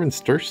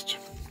 Sorin's Thirst,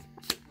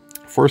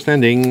 Forced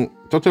Landing,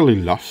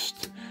 Totally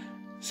Lost,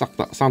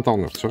 Centaur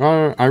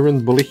Nurtureur, Iron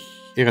Bully,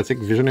 Erratic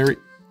Visionary,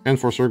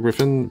 Enforcer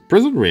Griffin,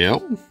 Prison Rail,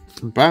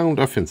 Bound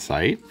of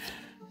Insight,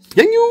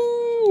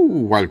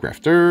 Gagnou,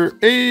 Wildcrafter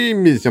et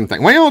Museum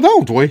Tank. Voyons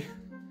donc, toi!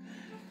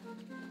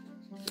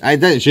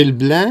 Hey, j'ai le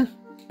blanc,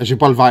 j'ai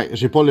pas le vert,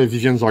 j'ai pas le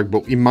Vivian's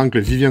Arcbow. Il me manque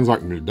le Vivian's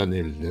Arc.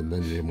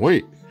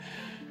 Donnez-moi.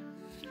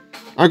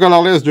 Un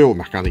colorless de haut.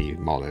 Marc-André, il est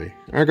mort là.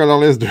 Un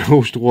colorless de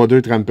rouge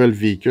 3-2 trample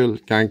véhicule.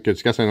 Quand que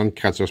tu casses un nom de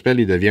créature spell,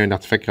 il devient un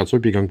artefact créature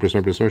puis il gagne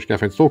 +1/+1 jusqu'à la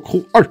fin du tour.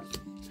 Crew 1.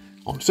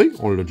 On le sait,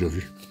 on l'a déjà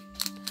vu.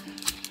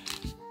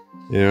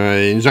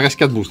 Il nous en reste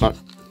 4 boosters.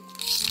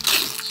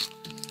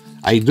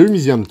 Avec 2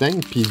 Museum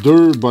Tank puis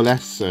 2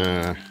 bolas.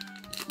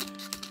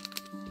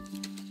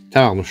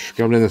 Tabarnouche,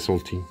 Goblin Assault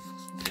Team.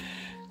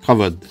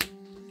 Kravod.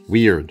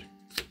 Weird.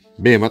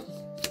 Behemoth.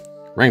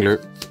 Wrangler.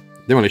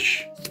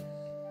 Demolish.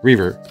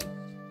 Reaver.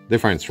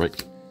 Defiant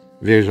Strike.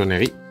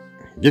 Visionary.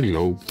 Guild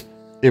Globe.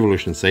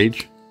 Evolution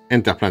Sage.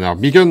 Interplanar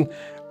Beacon.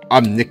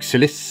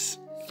 Omnixilis.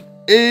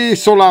 Et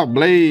Solar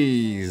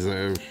Blaze.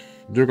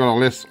 2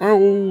 colorless, un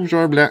rouge,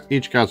 un blanc.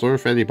 Each creature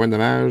fait des points de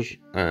dommage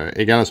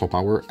égal à son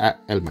power à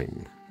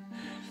elle-même.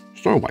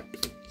 C'est un wipe.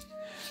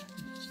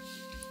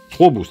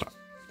 3 boosters.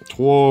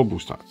 3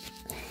 boosters.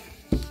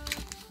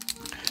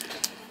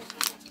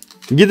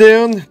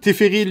 Gideon,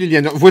 Teferi,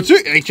 Liliana. Vois-tu?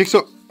 Hey, check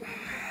ça.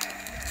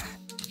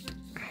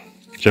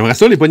 J'aimerais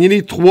ça les pogner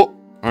les 3.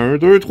 1,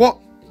 2, 3.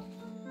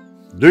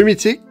 2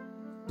 mythiques.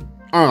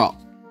 1 rare.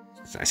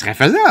 Ça serait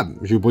faisable.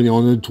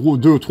 On a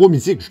 3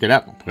 mythiques jusqu'à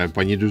là. On pourrait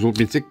pogner 2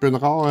 autres mythiques, puis une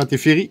rare en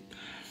Teferi.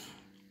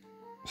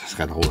 Ça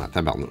serait drôle en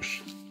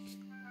tabarnouche.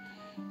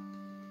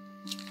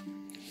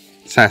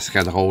 Ça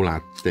serait drôle en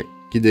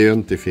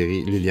Gideon,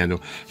 Teferi, Liliana.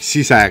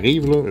 Si ça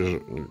arrive, là,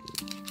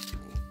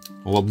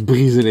 on va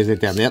briser les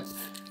internets.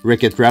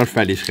 Wreck-It Ralph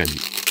fait aller se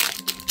rallier.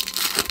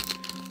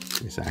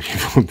 Mais ça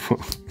arrivera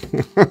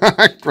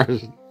pas.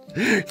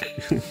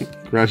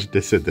 Crash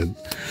Descendant.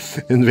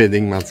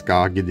 Invading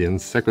Manticore, Gideon,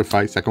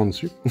 Sacrifice, ça compte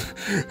dessus.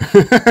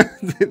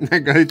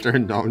 Nagai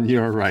Turn Down, New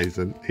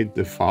Horizon, Hate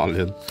the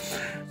Fallen,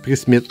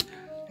 Prismith,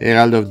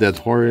 Herald of Dead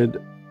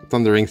Horde,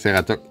 Thundering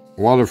Ceratok,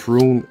 Wall of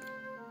Rune,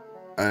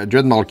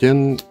 Dread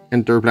Malkin,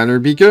 Interplanar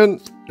Beacon,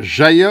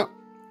 Jaya,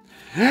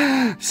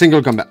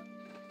 Single Combat.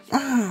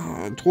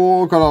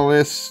 3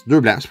 colorless, 2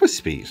 blancs. C'est pas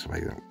si pire, ça, par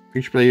exemple.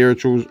 Each player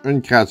choose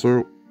une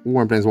créature ou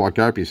un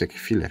planeswalker, puis il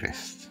sacrifie le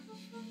reste.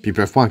 Puis ils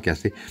peuvent pas en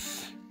casser.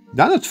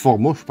 Dans notre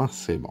format, je pense que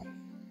c'est bon.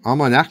 En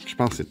monarque, je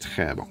pense que c'est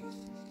très bon.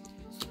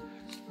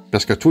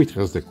 Parce que toi, il te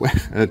reste de quoi?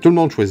 Tout le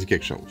monde choisit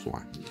quelque chose,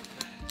 ouais.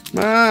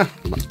 Bon.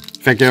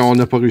 Fait qu'on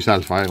n'a pas réussi à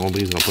le faire. On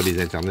brisera pas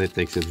les internets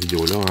avec cette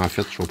vidéo-là. En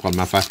fait, je vais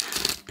probablement faire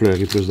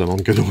pleurer plus de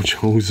monde que d'autres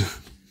choses.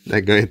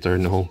 Daga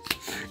Eternal,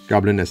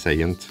 Goblin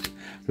Assailant,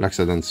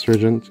 L'Oxodon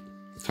Stringent,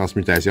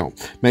 Transmutation.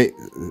 Mais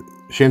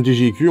chez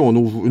MTGQ, on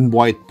ouvre une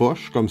boîte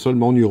poche, comme ça, le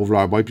monde, il ouvre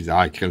leur boîte, puis il dit «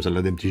 Ah, crème,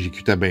 celle-là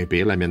d'MTGQ, t'as bien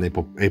pire, la mienne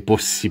n'est pas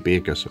si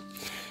pire que ça. »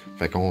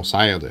 Fait qu'on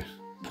sert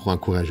pour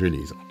encourager les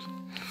autres.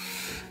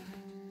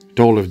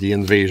 Toll of the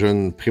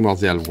Invasion,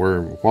 Primordial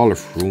Worm, Wall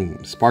of Rune,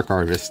 Spark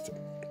Harvest,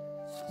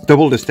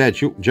 Double the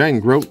Statue, Giant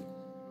Growth,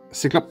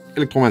 Cyclope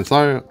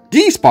Electromancer,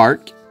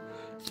 D-Spark,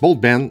 Bolt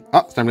Ben,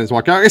 c'est un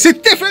Planeswalker, et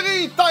c'est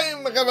Teferi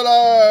Time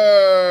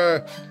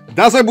Reveler!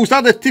 Dans un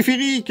booster de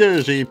Teferi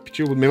que j'ai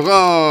pitché au bout de mes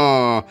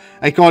bras.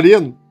 Hey,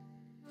 Colin!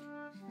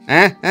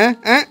 Hein?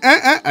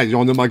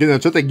 On a manqué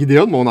notre shot avec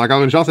Gideon, mais on a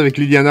encore une chance avec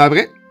Liliana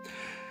après.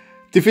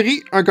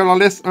 Teferi, un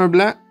colorless, un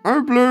blanc,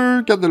 un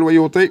bleu, 4 de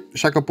loyauté.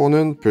 Chaque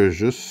opponent peut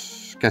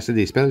juste casser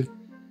des spells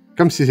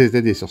comme si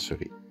c'était des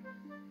sorceries.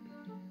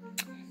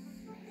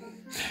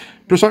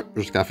 Plus 1,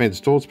 jusqu'à la fin du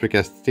tour, tu peux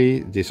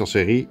caster des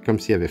sorceries comme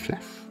s'il y avait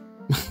flash.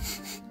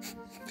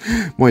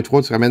 Moins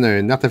 3, tu ramènes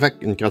un artefact,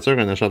 une créature,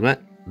 un enchantement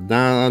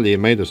dans les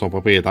mains de son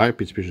propriétaire,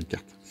 puis tu peux jouer une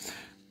carte.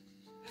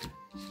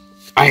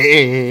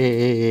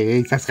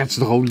 Hey, ça serait-tu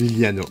drôle,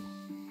 Liliana?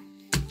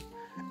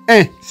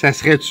 Hein, ça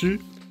serait-tu?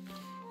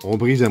 On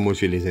brise à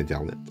moitié les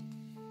internets.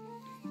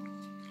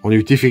 On a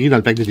eu Teferi dans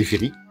le pack de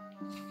Teferi.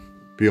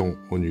 Puis on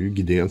a eu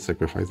Gideon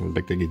Sacrifice dans le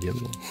pack de Gideon.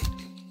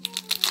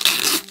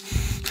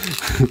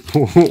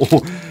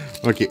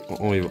 Ok,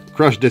 on y va.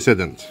 Crush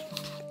Descendant.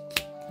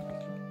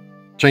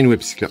 Chain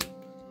Whip Cyclope.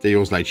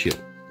 Theos Light Shield.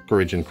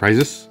 Courage in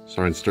Crisis.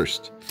 Sorin's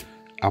Thirst.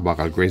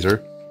 Arboreal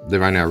Grazer.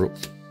 Divine Arrow.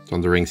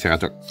 Thundering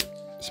Ceratok.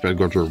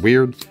 Spellgorger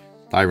Weird.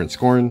 Tyrant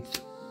Scorn.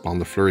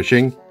 Bond of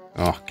Flourishing.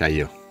 Oh,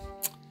 Kaya.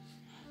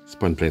 C'est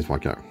pas une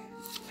Planeswalker.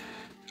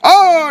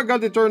 Ah!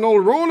 God Eternal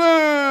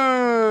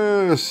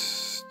Rollers!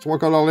 3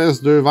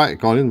 colorless, 2 verts.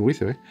 Colin, oui,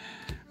 c'est vrai.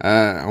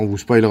 On vous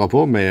spoilera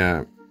pas,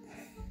 mais...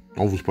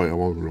 on vous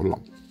spoilera.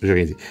 J'ai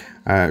rien dit.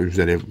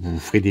 Vous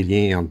ferez des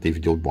liens entre des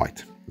vidéos de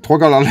boîte. 3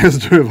 colorless,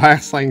 2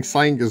 verts,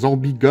 5-5,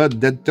 zombie god,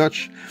 dead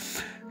touch.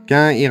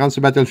 Quand il rentre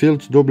sur le battlefield,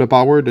 tu doubles le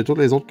power de toutes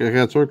les autres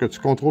créatures que tu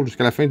contrôles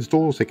jusqu'à la fin du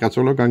tour. Ces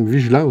créatures-là gagnent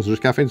vigilance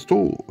jusqu'à la fin du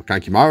tour. Quand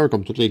ils meurent,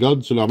 comme tous les gods,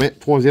 tu leur mets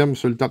 3e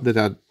sur le top de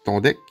ton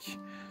deck.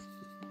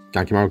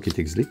 Quand il meurt, qui est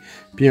exilé.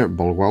 Puis un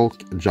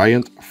Bulwark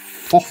Giant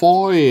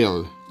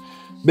Foil.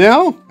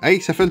 Bien,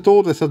 hey, ça fait le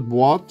tour de cette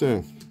boîte.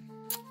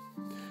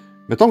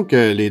 Mettons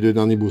que les 2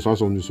 derniers boosters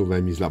sont venus sauver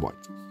la mise de la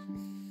boîte.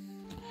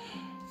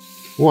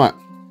 Ouais.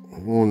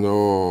 On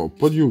n'a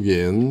pas de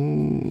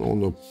Yugen. On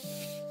n'a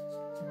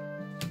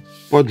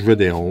pas de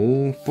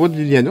Védéon. Pas de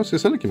Liliana. C'est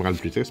ça là, qui me rend le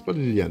plus triste. Pas de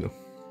Liliana.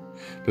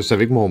 Parce que vous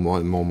savez que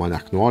mon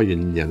monarque noir, il y a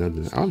une Liliana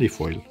dedans. Ah, les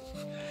foils.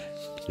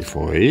 Les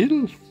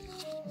foils.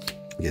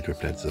 Gateway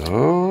Plaza.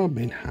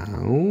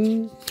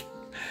 Benhound.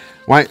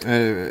 Ouais,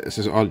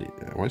 c'est ça. Ah,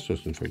 ouais, ça,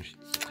 c'est une foil aussi.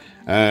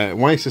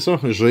 Ouais, c'est ça.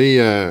 J'ai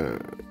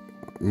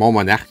mon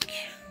monarque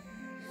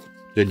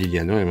de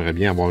Liliana. J'aimerais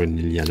bien avoir une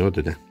Liliana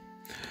dedans.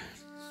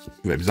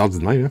 Bizarre de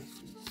même, hein?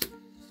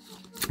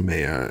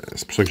 Mais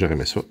c'est pour ça que j'aurais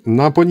aimé ça.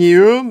 N'en pognez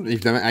une.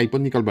 Évidemment, elle pas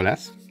de Nicole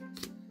Bolas.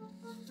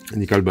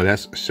 Nicole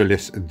Bolas se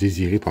laisse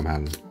désirer pas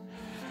mal.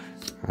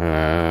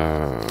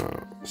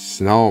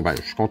 Sinon, ben,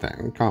 je suis content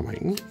quand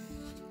même.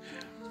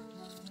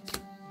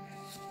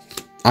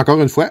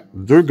 Encore une fois,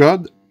 2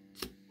 gods.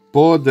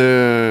 Pas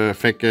de...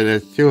 Fait que la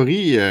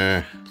théorie,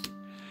 elle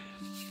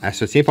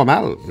se tient pas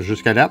mal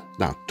jusqu'à date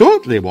dans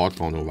toutes les boîtes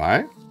qu'on a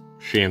ouvertes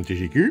chez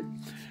MTGQ.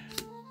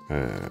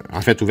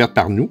 En fait, ouvertes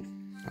par nous.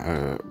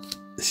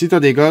 Si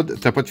t'as des gods,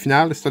 t'as pas de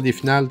finale. Si t'as des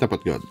finales, t'as pas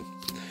de gods.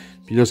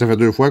 Puis là, ça fait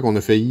 2 fois qu'on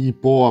a failli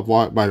pas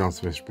avoir... Ben non,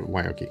 c'est vrai,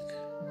 ouais, ok.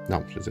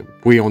 Non, je sais pas.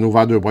 Oui, on a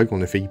ouvert 2 boîtes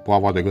qu'on a failli pas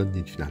avoir de gods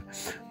ni de finale.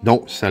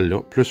 Donc,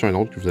 celle-là, plus un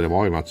autre que vous allez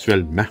voir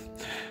éventuellement.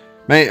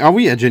 Ben, ah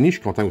oui, à Jenny, je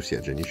suis content aussi.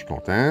 À Jenny, je suis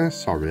content.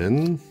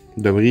 Sorin.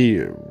 Domri,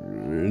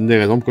 une des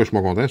raisons pourquoi je suis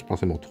pas content, je pense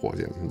que c'est mon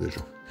 3e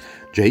déjà.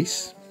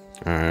 Jace.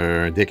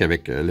 Un deck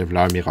avec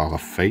Leveler Mirror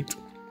of Fate.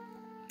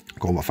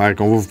 Qu'on va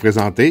vous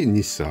présenter.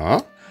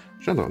 Nissa.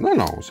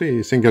 Non,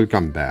 c'est Single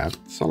Combat.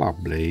 Solar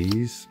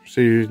Blaze.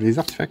 C'est les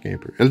artefacts un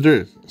peu.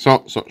 L2.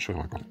 Ça, je suis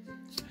vraiment content.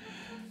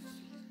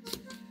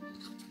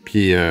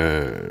 Puis,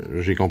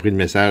 j'ai compris le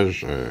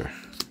message.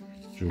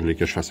 Je voulais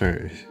que je fasse un...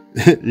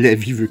 La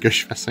vie veut que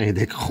je fasse un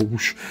deck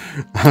rouge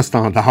en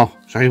standard.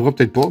 J'arriverai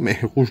peut-être pas, mais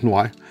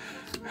rouge-noir.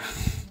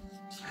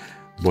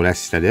 Bon, la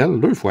citadelle,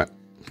 2 fois.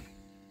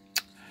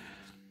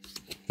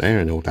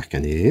 Un autre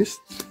arcaniste.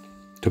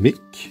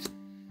 Tomic.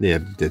 The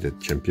Updated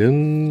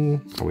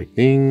Champion.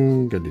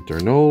 Awakening. God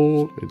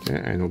Eternal.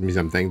 Un autre mise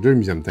en tank. 2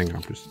 mises en tank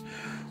en plus.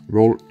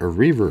 Roll a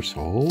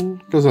Reversal.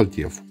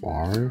 Causality of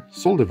War.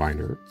 Soul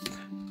Diviner.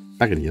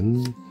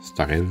 Parillion.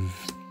 Starev.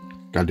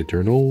 God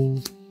Eternal.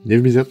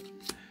 Niv Mizzet.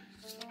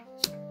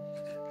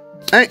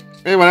 Hey,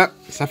 et voilà,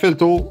 ça fait le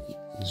tour.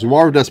 Du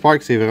War of the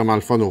Spark, c'est vraiment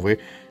le fun au vrai.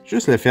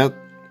 Juste le fait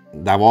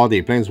d'avoir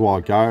des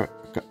planeswalkers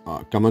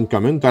common,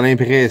 t'as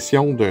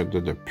l'impression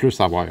de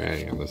plus avoir.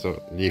 Regardez ça.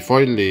 Les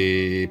foils,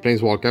 les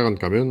planeswalkers en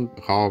commune,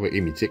 rares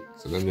et mythiques.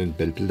 Ça donne une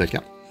belle pile de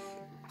cartes.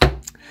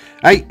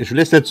 Hey, je vous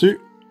laisse là-dessus.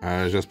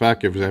 J'espère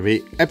que vous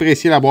avez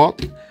apprécié la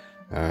boîte.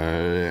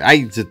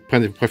 Hey,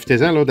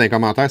 profitez-en là, dans les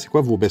commentaires. C'est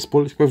quoi vos best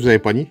pulls? C'est quoi vous avez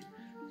pogné?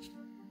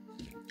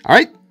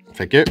 Alright,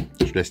 fait que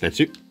je vous laisse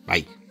là-dessus.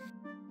 Bye.